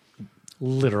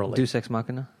 Literally. Deus Ex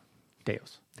Machina.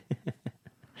 Deus.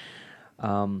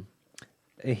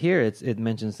 Here it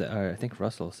mentions that, I think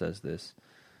Russell says this.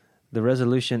 The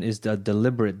resolution is the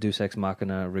deliberate Deus Ex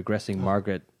Machina, regressing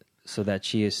Margaret so that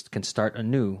she can start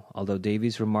anew, although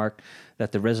Davies remarked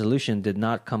that the resolution did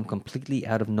not come completely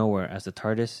out of nowhere, as the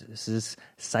TARDIS's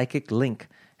psychic link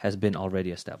has been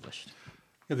already established.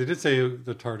 Yeah, they did say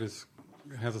the TARDIS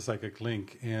has a psychic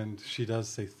link, and she does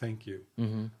say thank you.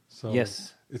 Mm-hmm. So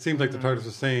Yes. it seems like the TARDIS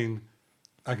was saying,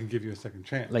 "I can give you a second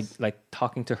chance." Like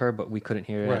talking to her, but we couldn't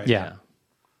hear it. Right. Yeah.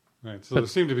 Right. So there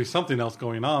seemed to be something else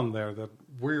going on there that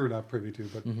we're not privy to,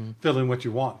 but fill in what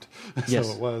you want. Yes,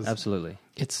 So it was. absolutely.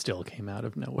 It still came out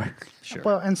of nowhere. Sure.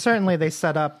 Well, and certainly they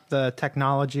set up the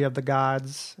technology of the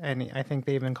gods, and I think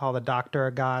they even call the Doctor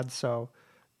a god. So,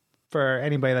 for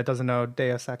anybody that doesn't know,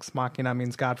 Deus Ex Machina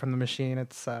means God from the machine.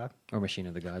 It's or Machine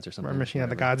of the Gods or something. or Machine of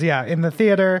the whatever. Gods. Yeah, in the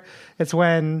theater, it's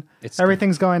when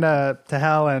everything's going to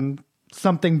hell and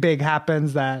something big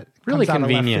happens that Really comes out of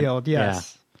left convenient. field.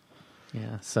 Yes.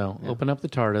 Yeah. So open up the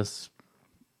TARDIS,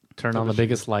 turn on the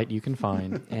biggest light you can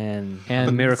find, And And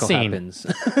the miracle scene. happens.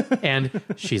 and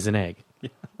she's an egg.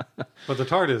 But the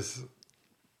TARDIS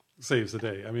saves the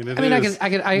day. I mean, I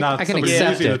can not I can somebody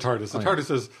accept using it. the TARDIS. The TARDIS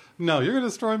says, "No, you're going to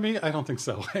destroy me. I don't think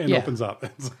so," and Yeah. opens up.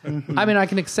 I mean, I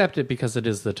can accept it because it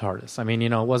is the TARDIS. I mean,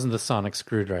 it wasn't the sonic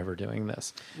screwdriver doing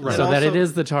this. Right. So But that it also-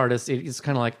 is the TARDIS, it's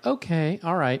kind of like, okay,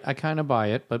 all right, I kind of buy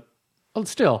it, but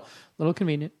still, a little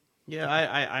convenient. Yeah,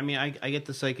 I mean, I get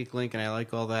the psychic link, and I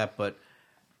like all that, but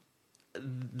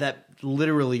that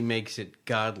literally makes it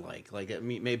godlike. Like,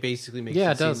 it basically makes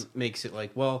Yeah, it it does. makes it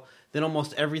like, well, then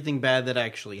almost everything bad that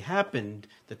actually happened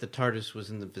that the TARDIS was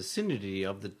in the vicinity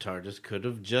of the TARDIS could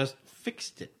have just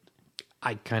fixed it.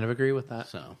 I kind of agree with that.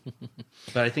 So,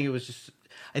 but I think it was just.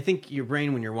 I think your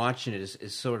brain, when you're watching it,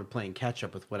 is sort of playing catch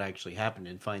up with what actually happened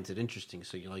and finds it interesting.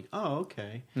 So you're like, oh,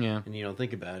 okay. Yeah. And you don't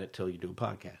think about it till you do a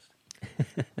podcast.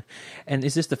 And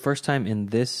is this the first time in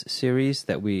this series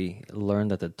that we learn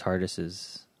that the TARDIS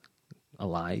is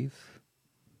alive?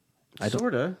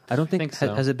 Sorta. I don't think, think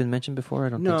so. has it been mentioned before? I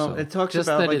don't No, think so. it talks Just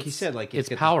about, that like it's, he said, like it's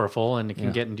got powerful and it can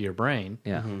Yeah. get into your brain.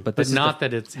 Yeah, But this is not the-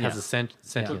 that it has yeah. a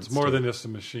sentience. It's more to than it. just a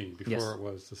machine. Before Yes. it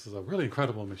was, this is a really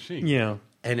incredible machine. Yeah.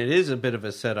 And it is a bit of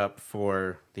a setup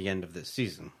for the end of this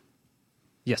season.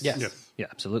 Yes. Yes. Yeah,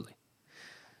 absolutely.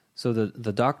 So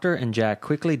the Doctor and Jack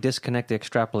quickly disconnect the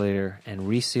extrapolator and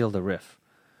reseal the rift.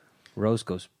 Rose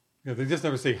goes, Yeah, they just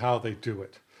never say how they do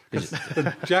it. 'Cause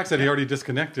Jack said he already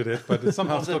disconnected it, but it's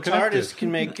somehow Well, still the connected. TARDIS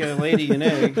can make a lady an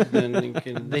egg, then it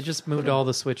can. They just moved all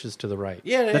the switches to the right.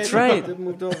 Yeah, That's right. They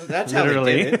moved over. That's how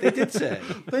Literally. they did it. They did say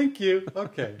Thank you.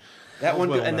 Okay. that one,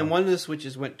 well and then done. one of the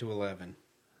switches went to 11.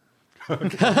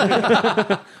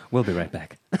 we'll be right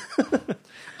back.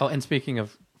 Oh, and speaking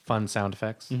of fun sound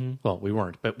effects, well, we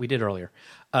weren't, but we did earlier.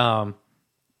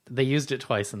 They used it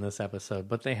twice in this episode,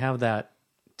 but they have that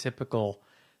typical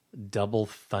double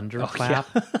thunderclap.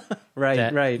 Right,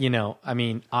 that, right. I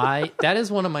mean, that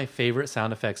is one of my favorite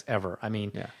sound effects ever. I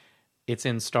mean, Yeah. it's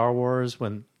in Star Wars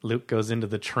when Luke goes into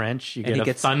the trench, you And get he a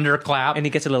gets- thunderclap. And he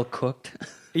gets a little cooked.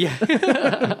 Yeah.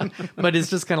 But it's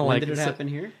just kind of When like did it happen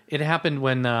here? It happened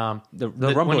when The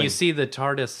when rumbling. you see the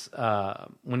TARDIS,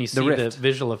 when you see the rift.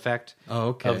 visual effect Oh,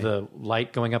 okay. of the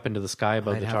light going up into the sky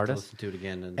above I'd the have to TARDIS. listen to it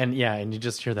again. And you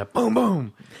just hear that boom,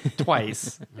 boom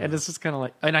twice. And it's just kind of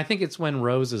like, and I think it's when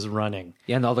Rose is running.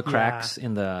 Yeah, and all the cracks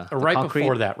in the Or right concrete.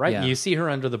 before that, right? Yeah. You see her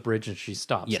under the bridge and she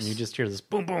stops. Yes. And you just hear this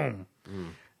boom, boom.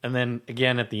 And then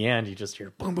again at the end, you just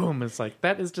hear boom, boom. It's like,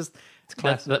 that is just,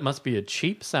 that must be a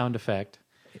cheap sound effect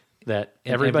that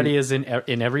In everybody is in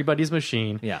everybody's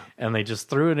machine. Yeah. And they just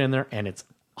threw it in there and it's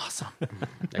awesome.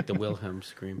 like the Wilhelm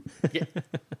scream.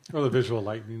 Or the visual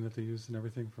lightning that they use and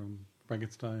everything from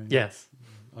Frankenstein. Yes.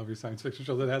 Every science fiction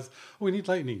show that has, we need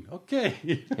lightning. Okay.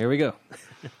 Here we go.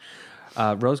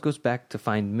 Rose goes back to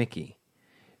find Mickey.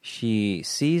 He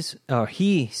sees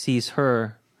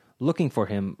her looking for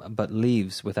him, but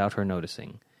leaves without her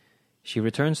noticing. She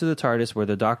returns to the TARDIS where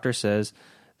the Doctor says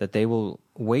that they will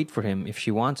wait for him if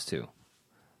she wants to.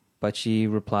 But she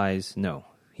replies, no,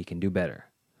 he can do better.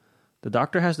 The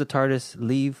Doctor has the TARDIS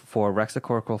leave for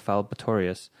Raxacorical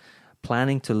Falbatorius,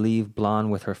 planning to leave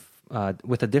Blonde with her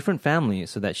with a different family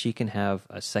so that she can have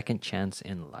a second chance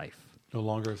in life. No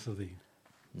longer Celine.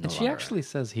 No And she longer. actually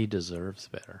says he deserves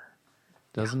better.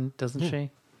 Doesn't she?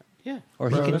 Yeah. Or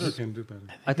he Better can. can do better.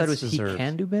 I thought it was it's he deserved.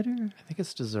 can do better. I think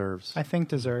it's deserves. I think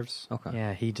deserves. Okay,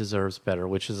 Yeah, he deserves better,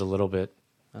 which is a little bit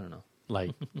I don't know.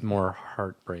 like more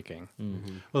heartbreaking.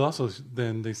 Well, also,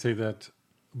 then they say that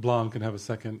Blonde can have a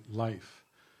second life.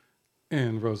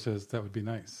 And Rose says that would be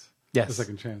nice. Yes. A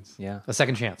second chance. Yeah, A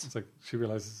second chance. It's like she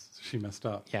realizes she messed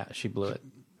up. Yeah, she blew it.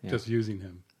 Just using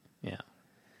him. Yeah.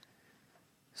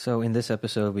 So in this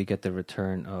episode, we get the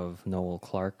return of Noel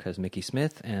Clarke as Mickey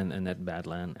Smith and Annette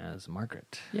Badland as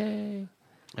Margaret. Yay.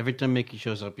 Every time Mickey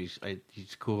shows up, he's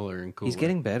cooler and cooler. He's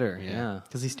getting better. Yeah. Yeah,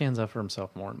 Because he stands up for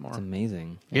himself more and more. it's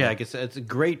amazing. Yeah, I guess it's a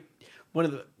great, one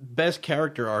of the best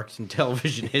character arcs in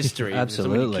television history. Someone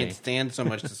Absolutely. you can't stand so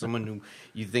much to someone who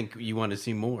you think you want to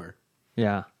see more.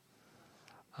 Yeah.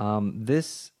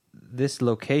 This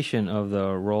location of the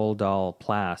Roald Dahl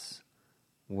Place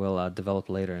will develop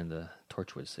later in the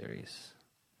Torchwood series.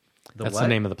 That's what? the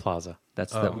name of the plaza.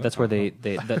 That's that's where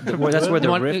that's where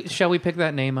the rift. Shall we pick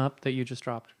that name up that you just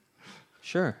dropped?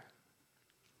 Sure.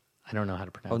 I don't know how to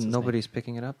Oh, pronounce his nobody's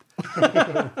picking it up.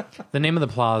 name. The name of the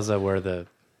plaza where the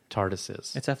TARDIS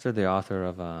is. It's after the author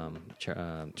of Charlie and the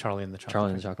Chocolate Charlie and the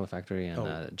Factory. Chocolate Factory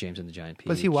and James and the Giant Peach.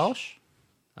 Was he Welsh?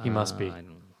 He must be. I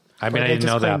don't- I mean, Or I they didn't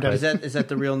know just that, claimed but it. Is that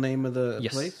the real name of the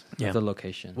Yes, place? Yeah. the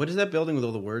location. What is that building with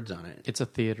all the words on it? it's a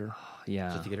theater.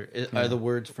 Yeah, The theater? Are the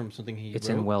words from something he it's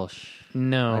wrote? in Welsh.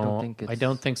 No, I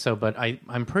don't think it's- so. But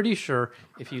I'm pretty sure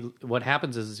what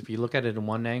happens is if you look at it in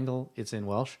one angle, it's in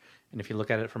Welsh, and if you look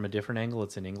at it from a different angle,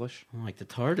 it's in English. Oh, like the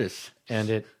TARDIS.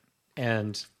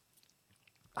 And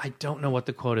I don't know what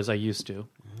the quote is. I used to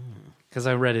because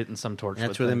I read it in some Torchwood.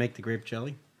 That's where they thing. make the grape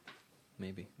jelly?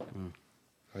 Maybe,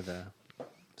 or the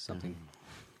something.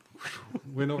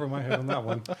 Went over my head on that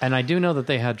one. And I do know that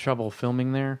they had trouble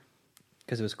filming there.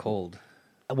 Because it was cold.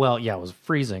 Well, yeah, it was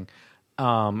freezing,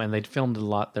 and they'd filmed a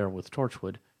lot there with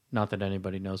Torchwood. Not that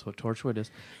anybody knows what Torchwood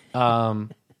is,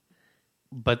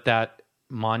 but that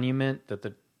monument that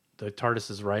the TARDIS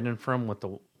is riding from with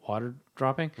the water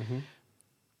dropping.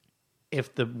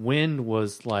 If the wind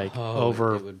was like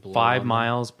over it would blow 5 on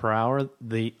miles per hour,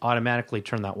 they automatically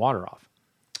turn that water off.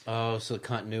 Oh, so the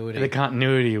continuity. The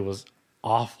continuity was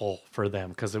awful for them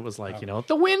because it was like,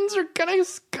 the winds are going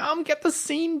to come get the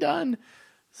scene done.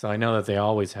 So I know that they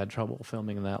always had trouble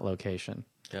filming in that location.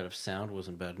 God, if sound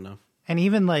wasn't bad enough. And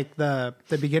even like the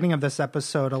beginning of this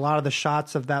episode, a lot of the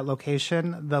shots of that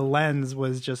location, the lens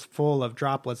was just full of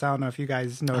droplets. I don't know if you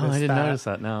guys noticed I didn't that. notice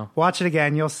that, no. Watch it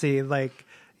again, you'll see like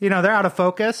they're out of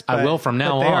focus. I But, will from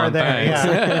now but they on, are there. thanks.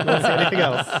 Yeah, you won't see anything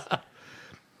else.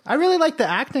 I really like the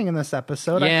acting in this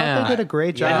episode. I thought they did a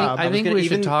great job. I think gonna we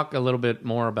even- should talk a little bit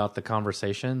more about the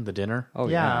conversation, the dinner. Oh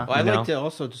Yeah. yeah. Well, I'd You like know? to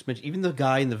also just mention, even the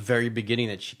guy in the very beginning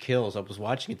that she kills, I was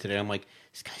watching it today, I'm like,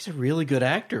 this guy's a really good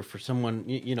actor for someone,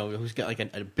 who's got like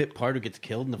a bit part who gets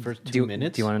killed in the first 2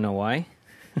 minutes. Do you want to know why?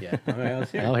 Yeah. All right,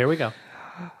 let's hear it. Well, here we go.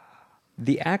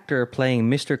 The actor playing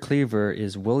Mr. Cleaver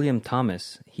is William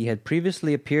Thomas. He had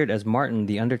previously appeared as Martin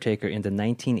the Undertaker in the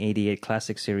 1988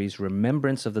 classic series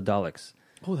Remembrance of the Daleks.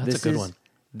 Oh, that's a good one.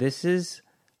 This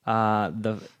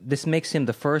makes him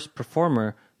the first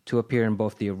performer to appear in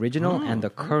both the original and the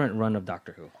current run of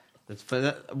Doctor Who.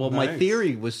 My Nice.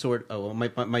 theory was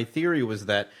my theory was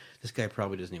that this guy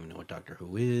probably doesn't even know what Doctor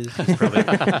Who is. He's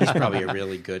probably a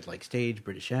really good stage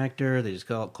British actor. They just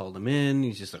called him in.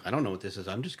 He's just like, I don't know what this is.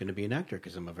 I'm just going to be an actor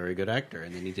because I'm a very good actor.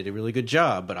 And then he did a really good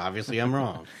job, but obviously I'm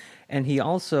wrong. And he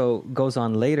also goes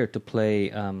on later to play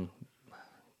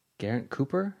Garrett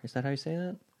Cooper. Is that how you say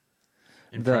that?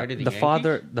 In Friday the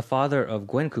the father of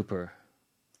Gwen Cooper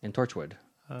in Torchwood.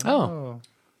 Oh.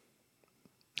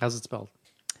 How's it spelled?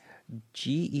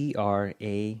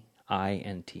 Geraint.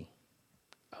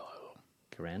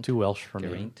 Geraint. Too Welsh for me.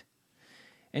 Geraint.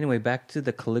 Anyway, back to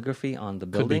the calligraphy on the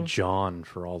Could be building. John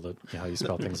for all the how you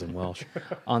spell things in Welsh.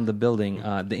 On the building,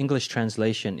 the English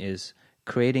translation is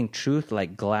creating truth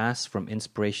like glass from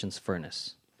inspiration's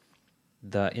furnace.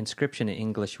 The inscription in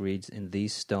English reads, "In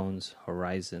these stones,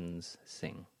 horizons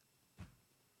sing."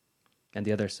 And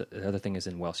the other thing is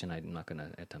in Welsh, and I'm not going to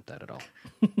attempt that at all.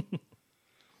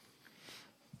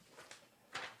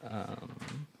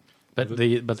 But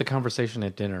the conversation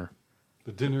at dinner,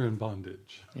 The dinner in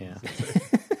bondage. yeah,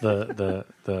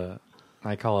 the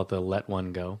I call it the let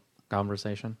one go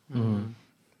conversation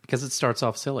because it starts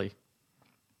off silly.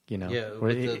 You know, Yeah,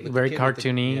 Where with the very kid with the-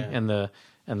 cartoony, yeah. and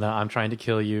the I'm trying to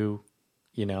kill you,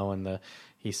 you know, and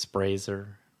he sprays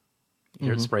her,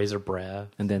 sprays her breath.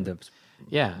 And then the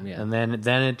Yeah, Yeah. and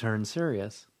then it turns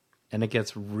serious, and it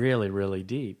gets really, really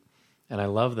deep. And I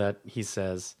love that he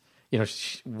says, you know,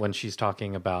 when she's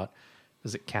talking about,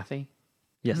 is it Kathy?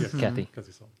 yes, Kathy. Because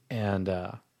he's all- And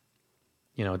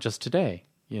you know, just today,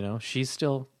 you know,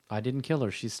 I didn't kill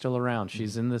her. She's still around.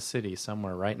 She's in the city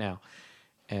somewhere right now.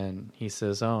 And he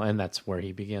says, oh, and that's where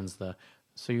he begins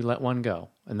so you let one go.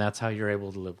 And that's how you're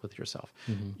able to live with yourself.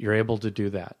 You're able to do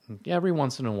that. And every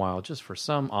once in a while, just for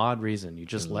some odd reason, you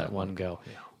just let one go.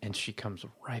 And she comes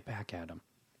right back at him.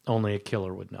 Only a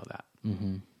killer would know that.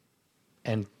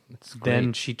 And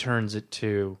then she turns it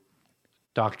to,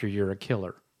 Doctor, you're a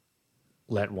killer.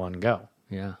 Let one go.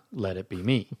 Yeah. Let it be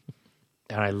me.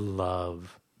 And I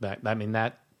love that. I mean,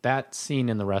 that scene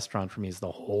in the restaurant for me is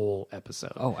the whole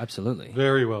episode. Oh, absolutely.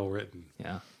 very well written.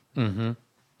 Yeah. Mm-hmm.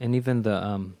 And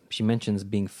even she mentions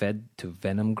being fed to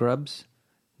venom grubs.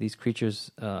 These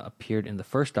creatures appeared in the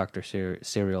first Doctor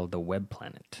serial, The Web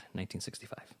Planet,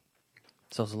 1965.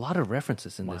 So there's a lot of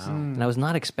references in this, and I was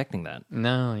not expecting that.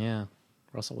 No, yeah.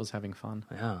 Russell was having fun.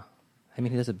 Yeah. I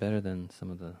mean, he does it better than some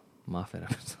of the Moffat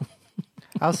episodes.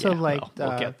 I also Yeah, liked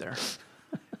we'll get there.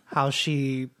 how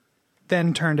she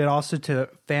then turned it also to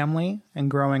family and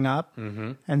growing up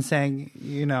and saying,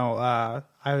 you know, I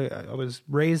was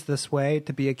raised this way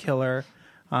to be a killer.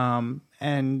 And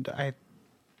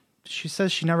she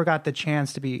says she never got the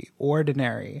chance to be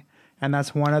ordinary. And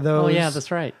that's one of those, Oh, yeah,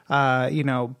 that's right. you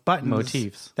know, buttons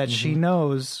Motifs. that she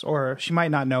knows, or she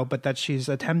might not know, but that she's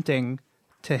attempting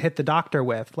to hit the Doctor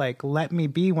with. Like, let me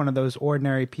be one of those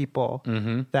ordinary people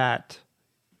that,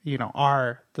 you know,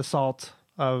 are the salt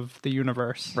of the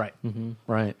universe. Right.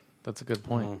 Right. That's a good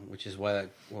point. Which is why that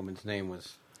woman's name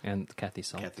was And Kathy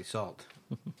Salt. Kathy Salt.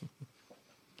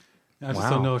 I just Wow.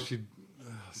 don't know if she.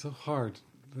 So hard.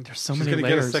 There's so She's many going to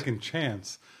get a layers. second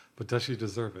chance, but does she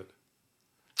deserve it?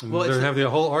 And Well, they it's have the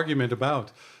whole argument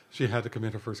about she had to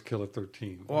commit her first kill at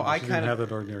 13. Well, You know, I she didn't kinda- have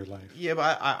that ordinary life. Yeah,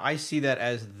 but I see that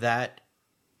as that.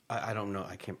 I don't know.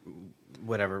 I can't.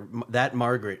 Whatever. That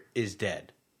Margaret is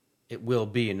dead. It will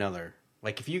be another.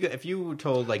 Like if you were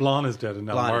told like Lon is dead, and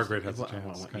now Lon is- Margaret has a well,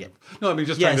 chance. well, kind yeah. of. No, I mean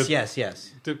just yes, trying to,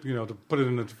 yes. to put it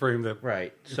in a frame that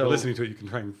Right. If So you're listening to it, you can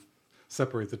try and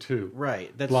separate the two.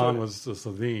 right. That's Lon sort of- was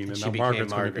Savine, and she now became Margaret's going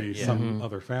to Margaret, be yeah. some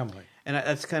other family. And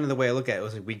that's kind of the way I look at it. It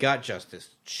was like we got justice.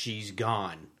 She's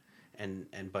gone,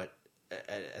 but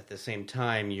at the same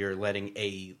time, you're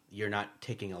not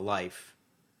taking a life.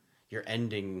 You're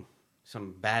ending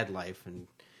some bad life and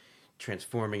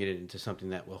transforming it into something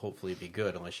that will hopefully be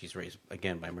good, unless she's raised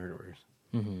again by murderers.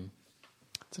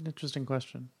 It's an interesting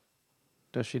question.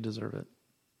 Does she deserve it?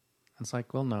 It's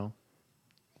like, well, no.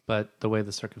 But the way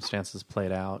the circumstances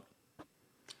played out,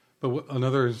 But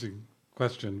another interesting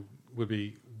question would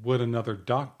be: would another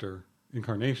Doctor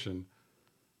incarnation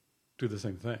do the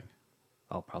same thing?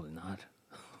 Oh, probably not.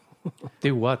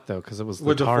 do what though? Because it was the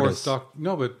Would the fourth TARDIS. Doctor?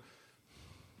 No, but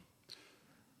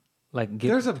Like,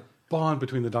 there's a bond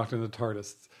between the Doctor and the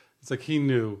TARDIS. It's like he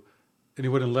knew, and he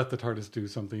wouldn't let the TARDIS do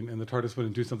something, and the TARDIS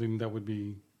wouldn't do something that would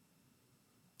be.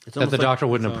 It's that almost the like- Doctor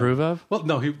wouldn't approve of. Well,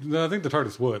 no, I think the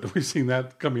TARDIS would. We've seen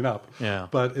that coming up. Yeah.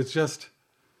 But it's just,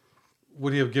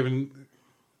 would he have given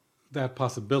that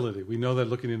possibility? We know that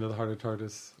looking into the heart of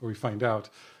TARDIS, or we find out,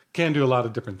 can do a lot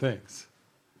of different things.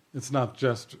 It's not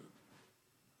just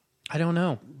I don't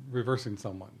know. reversing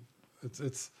someone. It's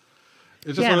just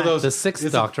Yeah, one of those. The sixth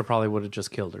it's Doctor probably would have just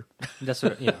killed her. that's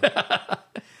what, you know.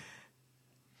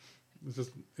 It's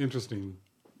just interesting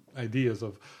ideas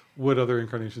of would other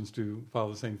incarnations do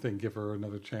follow the same thing, give her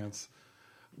another chance?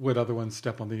 Would other ones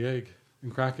step on the egg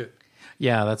and crack it?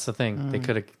 Yeah, that's the thing. They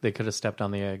could have stepped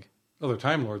on the egg. Other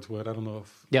Time Lords would. I don't know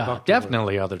if Yeah, Doctor would.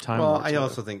 definitely other time. Well, Lords I would.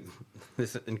 also think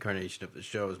this incarnation of the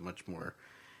show is much more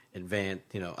advanced.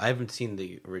 You know, I haven't seen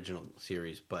the original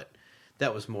series, but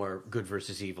that was more good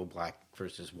versus evil, black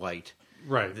versus white.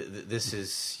 Right. This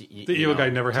is The evil guy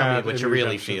never tell me had what any you really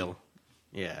redemption. feel.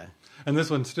 Yeah, And this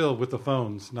one still with the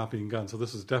phones not being guns. So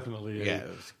this is definitely Yeah, it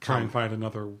was try and find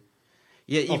another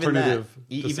yeah. Even alternative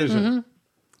that, even decision.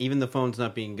 even the phones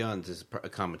not being guns is a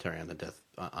commentary on the death,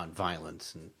 on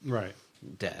violence and Right.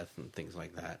 death and things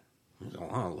like that. There's a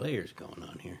lot of layers going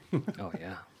on here. Oh,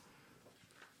 yeah.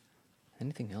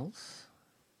 Anything else?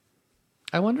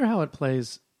 I wonder how it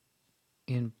plays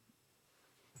in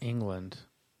England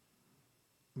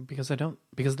because they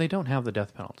don't have the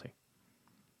death penalty.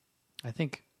 I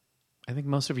think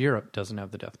most of Europe doesn't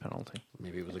have the death penalty.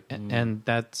 Maybe it was like And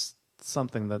that's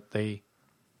something that they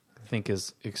think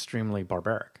is extremely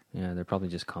barbaric. Yeah, they're probably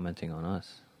just commenting on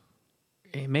us.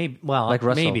 Maybe. Well, Like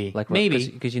Russell. maybe. Like, maybe.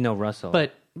 Because you know Russell.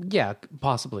 But yeah,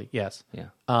 possibly. Yes. yeah.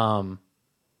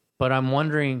 But I'm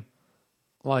wondering,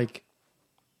 like,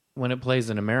 when it plays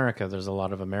in America, there's a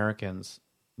lot of Americans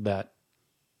that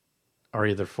are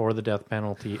either for the death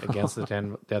penalty, against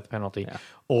the death penalty,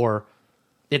 or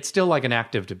it's still like an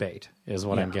active debate is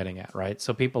what I'm getting at, right?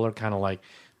 So people are kind of like,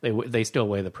 they still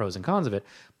weigh the pros and cons of it.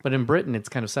 But in Britain, it's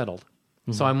kind of settled.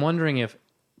 Mm-hmm. So I'm wondering if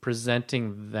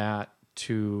presenting that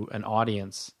to an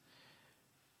audience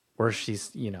where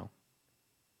she's,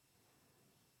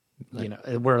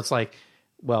 where it's like,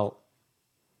 well,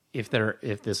 if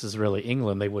this is really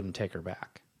England, they wouldn't take her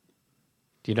back.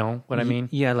 Do you know what I mean?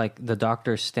 Yeah, like the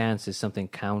doctor's stance is something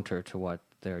counter to what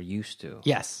they're used to.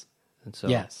 Yes. And so,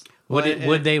 Yes. Well,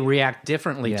 Would they react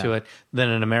differently to Yeah. it than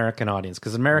an American audience?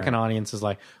 Because an American audience is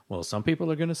like, well, some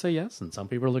people are going to say yes and some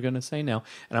people are going to say no.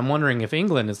 And I'm wondering if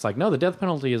England is like, no, the death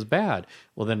penalty is bad.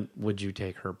 Well, then would you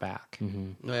take her back?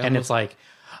 Mm-hmm. And it's like,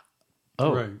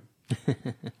 oh,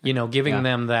 Right. Giving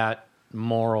them that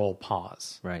moral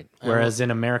pause. Right. Whereas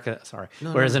in America,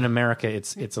 in America,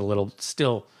 it's a little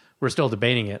still, we're still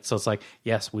debating it. So it's like,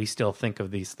 yes, we still think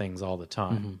of these things all the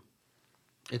time.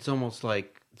 Mm-hmm. It's almost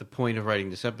like the point of writing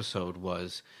this episode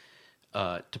was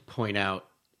to point out,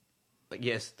 like,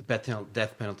 yes, the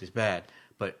death penalty is bad,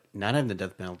 but not having the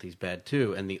death penalty is bad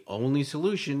too. And the only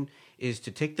solution is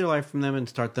to take their life from them and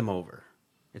start them over.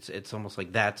 It's almost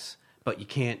like that's, but you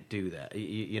can't do that.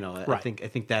 I Right.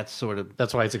 think that's sort of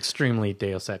That's why it's extremely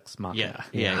Deus Ex Machina.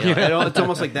 yeah. It's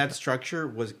almost like that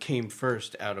structure came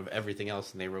first out of everything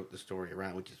else, and they wrote the story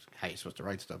around, which is how you're supposed to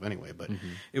write stuff anyway. But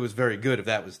it was very good if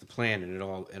that was the plan, and it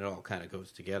all kind of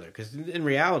goes together. Because in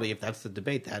reality, if that's the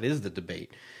debate, that is the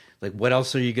debate. Like, what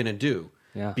else are you going to do?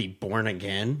 Yeah. Be born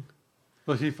again,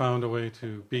 But he found a way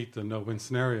to beat the no-win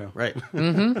scenario. right?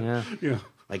 Yeah. You know,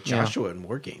 Like Joshua in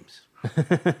War Games.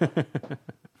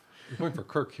 he's going for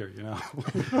Kirk here,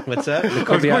 What's that? He's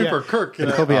going for Kirk,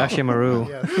 Kobayashi Maru.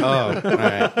 Oh, all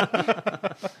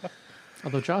right.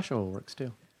 Although Joshua works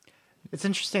too. It's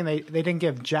interesting they didn't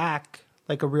give Jack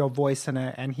like a real voice in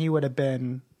it, and he would have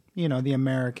been the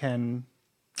American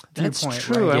That's viewpoint.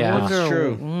 true. right? I Yeah. wonder. That's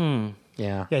true.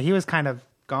 Yeah. Yeah, he was kind of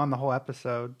gone the whole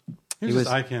episode. He was was-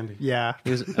 just eye candy. Yeah, He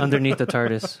was underneath the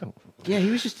TARDIS. Yeah, he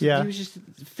was just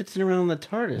fitzing around the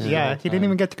TARDIS. yeah. He didn't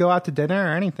even get to go out to dinner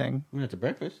or anything. We went to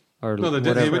breakfast. Or No,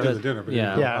 whatever. he went to the dinner, but Yeah. he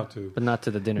didn't Yeah. go out to. But not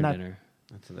to the dinner. Not- dinner.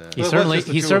 That's the, He Well, certainly that's just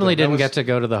the he two of certainly them. That didn't was- get to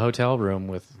go to the hotel room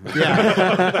with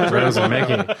Yeah, Rose and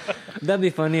Mickey. That'd be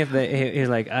funny if he's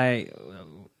like,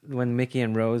 when Mickey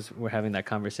and Rose were having that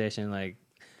conversation, like,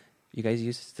 you guys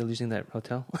still using that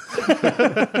hotel?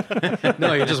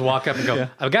 No, you just walk up and go,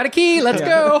 I've got a key, let's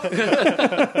go.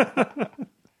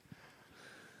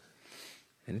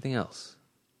 Anything else?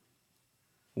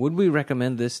 Would we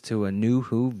recommend this to a new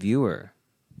Who viewer?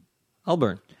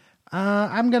 Alburn.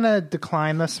 I'm gonna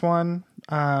decline this one.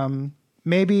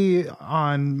 Maybe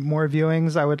on more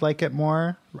viewings, I would like it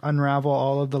more, unravel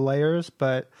all of the layers,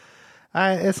 but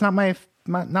it's not my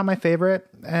favorite.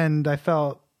 And I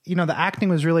felt, the acting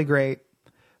was really great,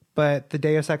 but the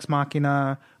Deus Ex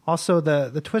Machina, also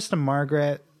the twist of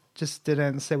Margaret, just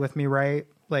didn't sit with me right.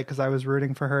 Like, because I was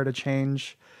rooting for her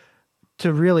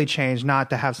to really change, not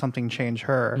to have something change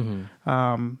her.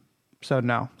 So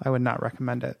no, I would not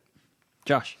recommend it.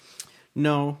 Josh.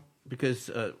 No, because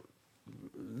the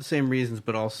same reasons,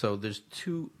 but also there's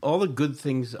all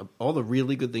the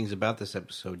really good things about this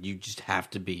episode. You just have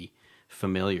to be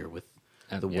familiar with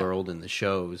the world and the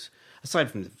shows, aside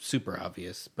from the super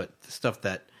obvious, but the stuff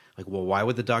that, like, well, why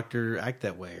would the doctor act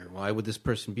that way, or why would this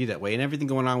person be that way, and everything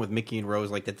going on with Mickey and Rose,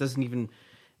 like, that doesn't even,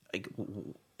 like,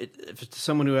 if it's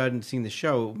someone who hadn't seen the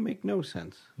show, it would make no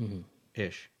sense.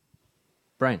 Ish.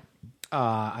 Brian.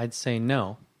 I'd say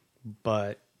no,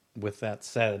 but with that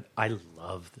said, I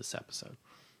love this episode.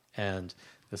 And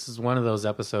this is one of those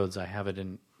episodes, I have it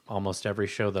in almost every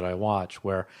show that I watch,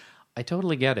 where I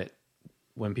totally get it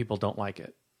when people don't like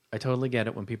it. I totally get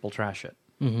it when people trash it.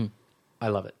 I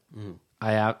love it.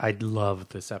 I love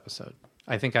this episode.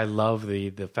 I think I love the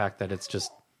fact that it's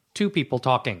just two people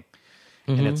talking,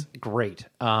 and it's great.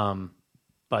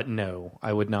 But no,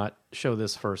 I would not show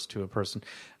this first to a person,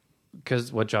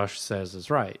 because what Josh says is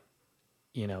right.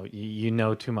 You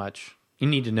know too much. You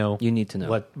need to know. You need to know.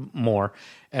 What more.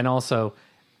 And also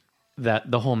that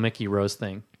the whole Mickey Rose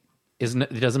thing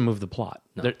it doesn't move the plot.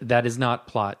 No. That is not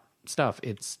plot stuff.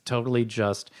 It's totally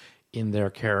just in their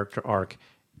character arc.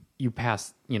 They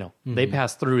pass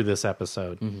through this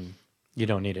episode. You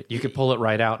don't need it. You could pull it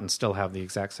right out and still have the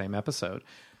exact same episode.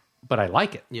 but I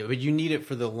like it. Yeah, but you need it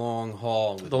for the long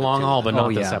haul. With The long haul, but Oh,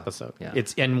 not this yeah. episode. Yeah.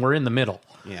 And we're in the middle.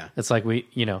 Yeah. It's like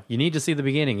you need to see the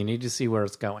beginning. You need to see where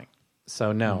it's going.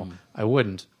 So no, I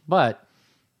wouldn't. But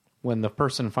when the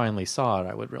person finally saw it,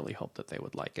 I would really hope that they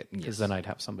would like it, because then I'd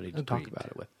have somebody to talk Agreed. about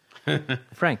it with.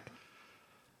 Frank.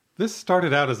 This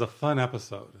started out as a fun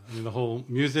episode. I mean, the whole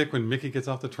music when Mickey gets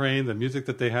off the train, the music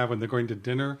that they have when they're going to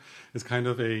dinner is kind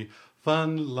of a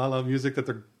fun la music that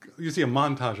you see a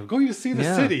montage of going to see the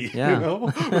Yeah, city, yeah. you know,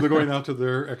 when they're going out to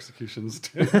their executions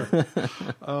dinner.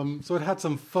 So it had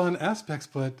some fun aspects,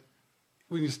 but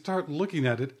when you start looking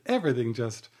at it, everything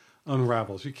just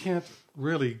unravels. You can't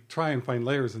really try and find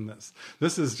layers in this.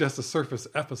 This is just a surface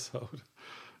episode.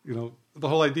 You know, the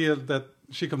whole idea that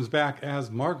she comes back as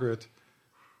Margaret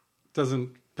doesn't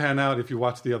pan out if you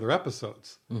watch the other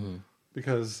episodes,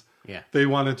 because they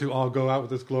wanted to all go out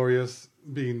with this glorious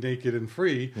being naked and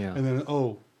free, and then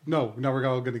now we're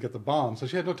all going to get the bomb. So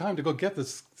she had no time to go get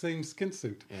this same skin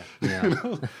suit. Yeah. You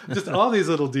know? Just all these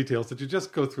little details that you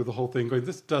just go through the whole thing going,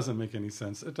 this doesn't make any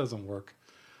sense. It doesn't work.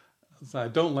 So I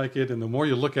don't like it, and the more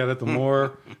you look at it, the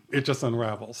more it just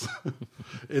unravels.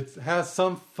 It has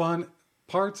some fun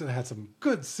parts. It has some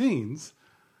good scenes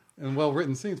and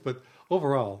well-written scenes, but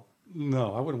overall,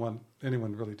 no, I wouldn't want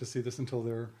anyone really to see this until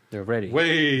They're ready.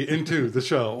 way into the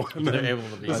show. And They're then able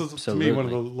to be. this is, to me, one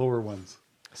of the lower ones.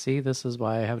 See, this is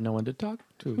why I have no one to talk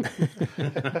to.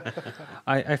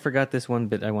 I forgot this one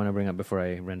bit I want to bring up before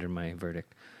I render my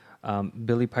verdict.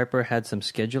 Billie Piper had some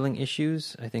scheduling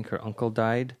issues. I think her uncle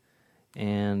died,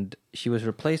 and she was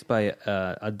replaced by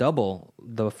a double.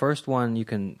 The first one you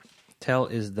can tell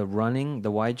is the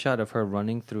wide shot of her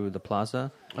running through the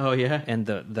plaza. Oh yeah. And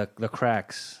the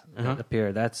cracks that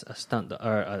appear. That's a stunt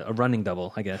or a running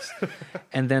double, I guess.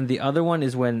 And then the other one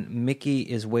is when Mickey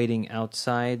is waiting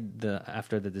outside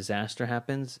after the disaster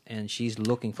happens, and she's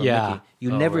looking for Yeah. Mickey.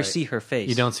 You never right. see her face.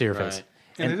 You don't see her Right. face.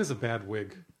 And it is a bad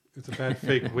wig. It's a bad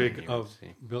fake wig of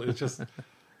Billy. It's just,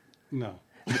 no.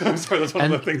 I'm sorry, that's one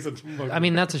of the things that... I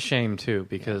mean, that's a shame, too,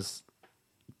 because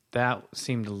that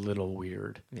seemed a little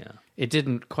weird. Yeah. It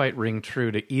didn't quite ring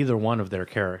true to either one of their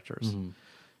characters.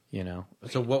 You know,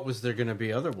 So what was there going to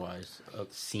be otherwise?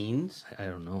 Scenes? I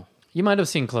don't know. you might have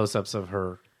seen close-ups of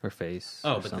her. Her face.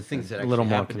 Oh, or but the something things that A actually little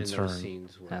more happened in those concern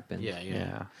scenes were, happened.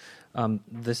 Yeah.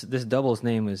 This double's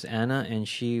name was Anna, and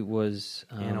she was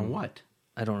Anna what?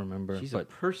 I don't remember. She's a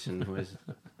person who is...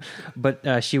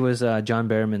 But she was John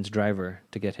Barrowman's driver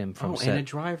to get him from set. Anna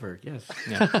Driver, yes.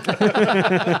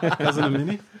 Cousin of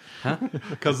Minnie? Huh?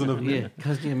 Cousin of Minnie. Yeah,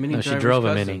 cousin, Minnie No, she Driver's drove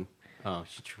a cousin. Minnie. Oh,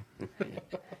 she drove.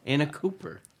 Anna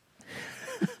Cooper.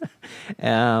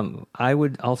 I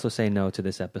would also say no to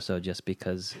this episode just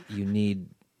because you need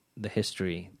the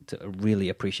history to really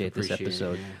appreciate this Appreciate it,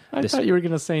 episode. yeah. I This- thought you were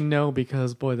going to say no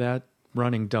because, boy, that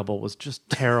running double was just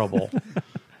terrible.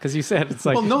 Because you said it's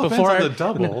like Well, no before offense I,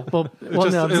 on the double. Well,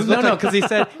 just- no, because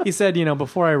he said, you know,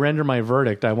 before I render my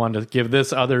verdict, I wanted to give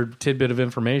this other tidbit of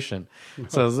information.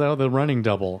 So the running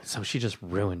double. So she just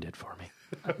ruined it for me.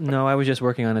 No, I was just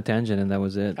working on a tangent, and that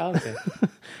was it. Okay.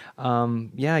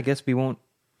 Yeah, I guess we won't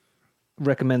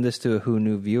recommend this to a Who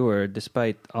Knew viewer,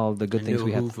 despite all the good I things knew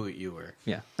we have. who you were.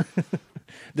 Yeah.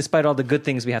 Despite all the good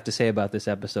things we have to say about this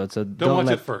episode, so Don't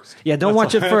watch it first. Yeah, don't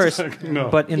watch it first. No.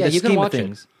 But in Yeah, the you can scheme of watch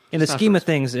it.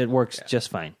 things, it works just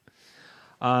fine.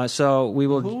 So we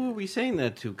will. Who are we saying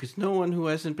that to? Because no one who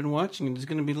hasn't been watching it is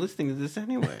going to be listening to this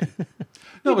anyway.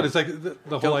 No, but it's like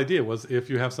the whole idea was if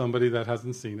you have somebody that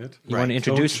hasn't seen it, You want to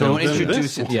introduce Don't them? them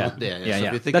introduce this it to one. them. Yeah, So yeah. if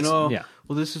you're thinking, That's-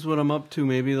 well, this is what I'm up to.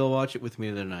 Maybe they'll watch it with me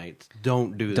tonight.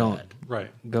 Don't do Don't. that. right?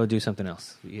 Go do something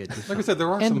else. Yeah, just Like I said, there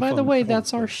are some. And by the fun way, things,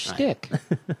 that's our but- shtick.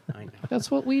 I know.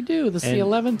 That's what we do. This is the And-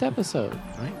 11th episode.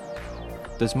 Right?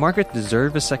 Does Margaret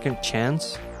deserve a second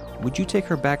chance? Would you take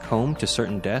her back home to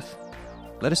certain death?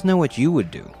 Let us know what you would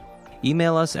do.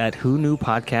 Email us at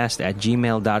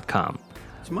whoknewpodcast@gmail.com.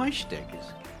 It's my shtick. Is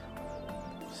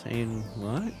saying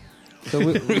what?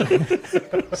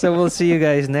 So we'll see you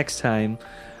guys next time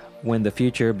when the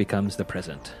future becomes the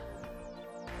present.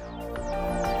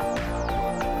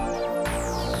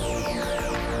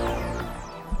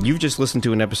 You've just listened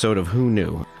to an episode of Who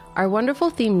Knew? Our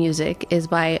wonderful theme music is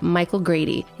by Michael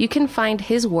Grady. You can find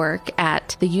his work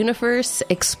at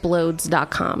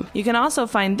theuniverseexplodes.com. You can also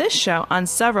find this show on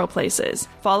several places.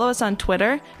 Follow us on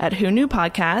Twitter at Who Knew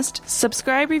Podcast.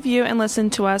 Subscribe, review, and listen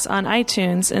to us on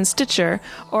iTunes and Stitcher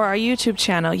or our YouTube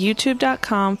channel,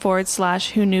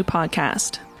 youtube.com/Who Knew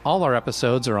Podcast. All our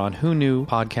episodes are on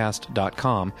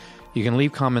whoknewpodcast.com. You can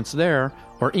leave comments there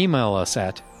or email us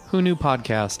at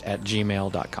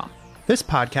whoknewpodcast@gmail.com. This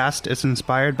podcast is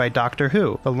inspired by Doctor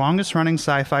Who, the longest-running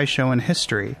sci-fi show in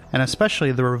history, and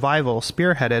especially the revival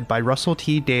spearheaded by Russell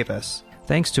T. Davies.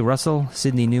 Thanks to Russell,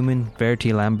 Sidney Newman,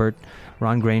 Verity Lambert,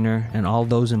 Ron Grainer, and all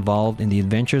those involved in the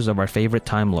adventures of our favorite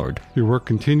Time Lord. Your work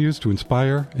continues to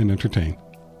inspire and entertain.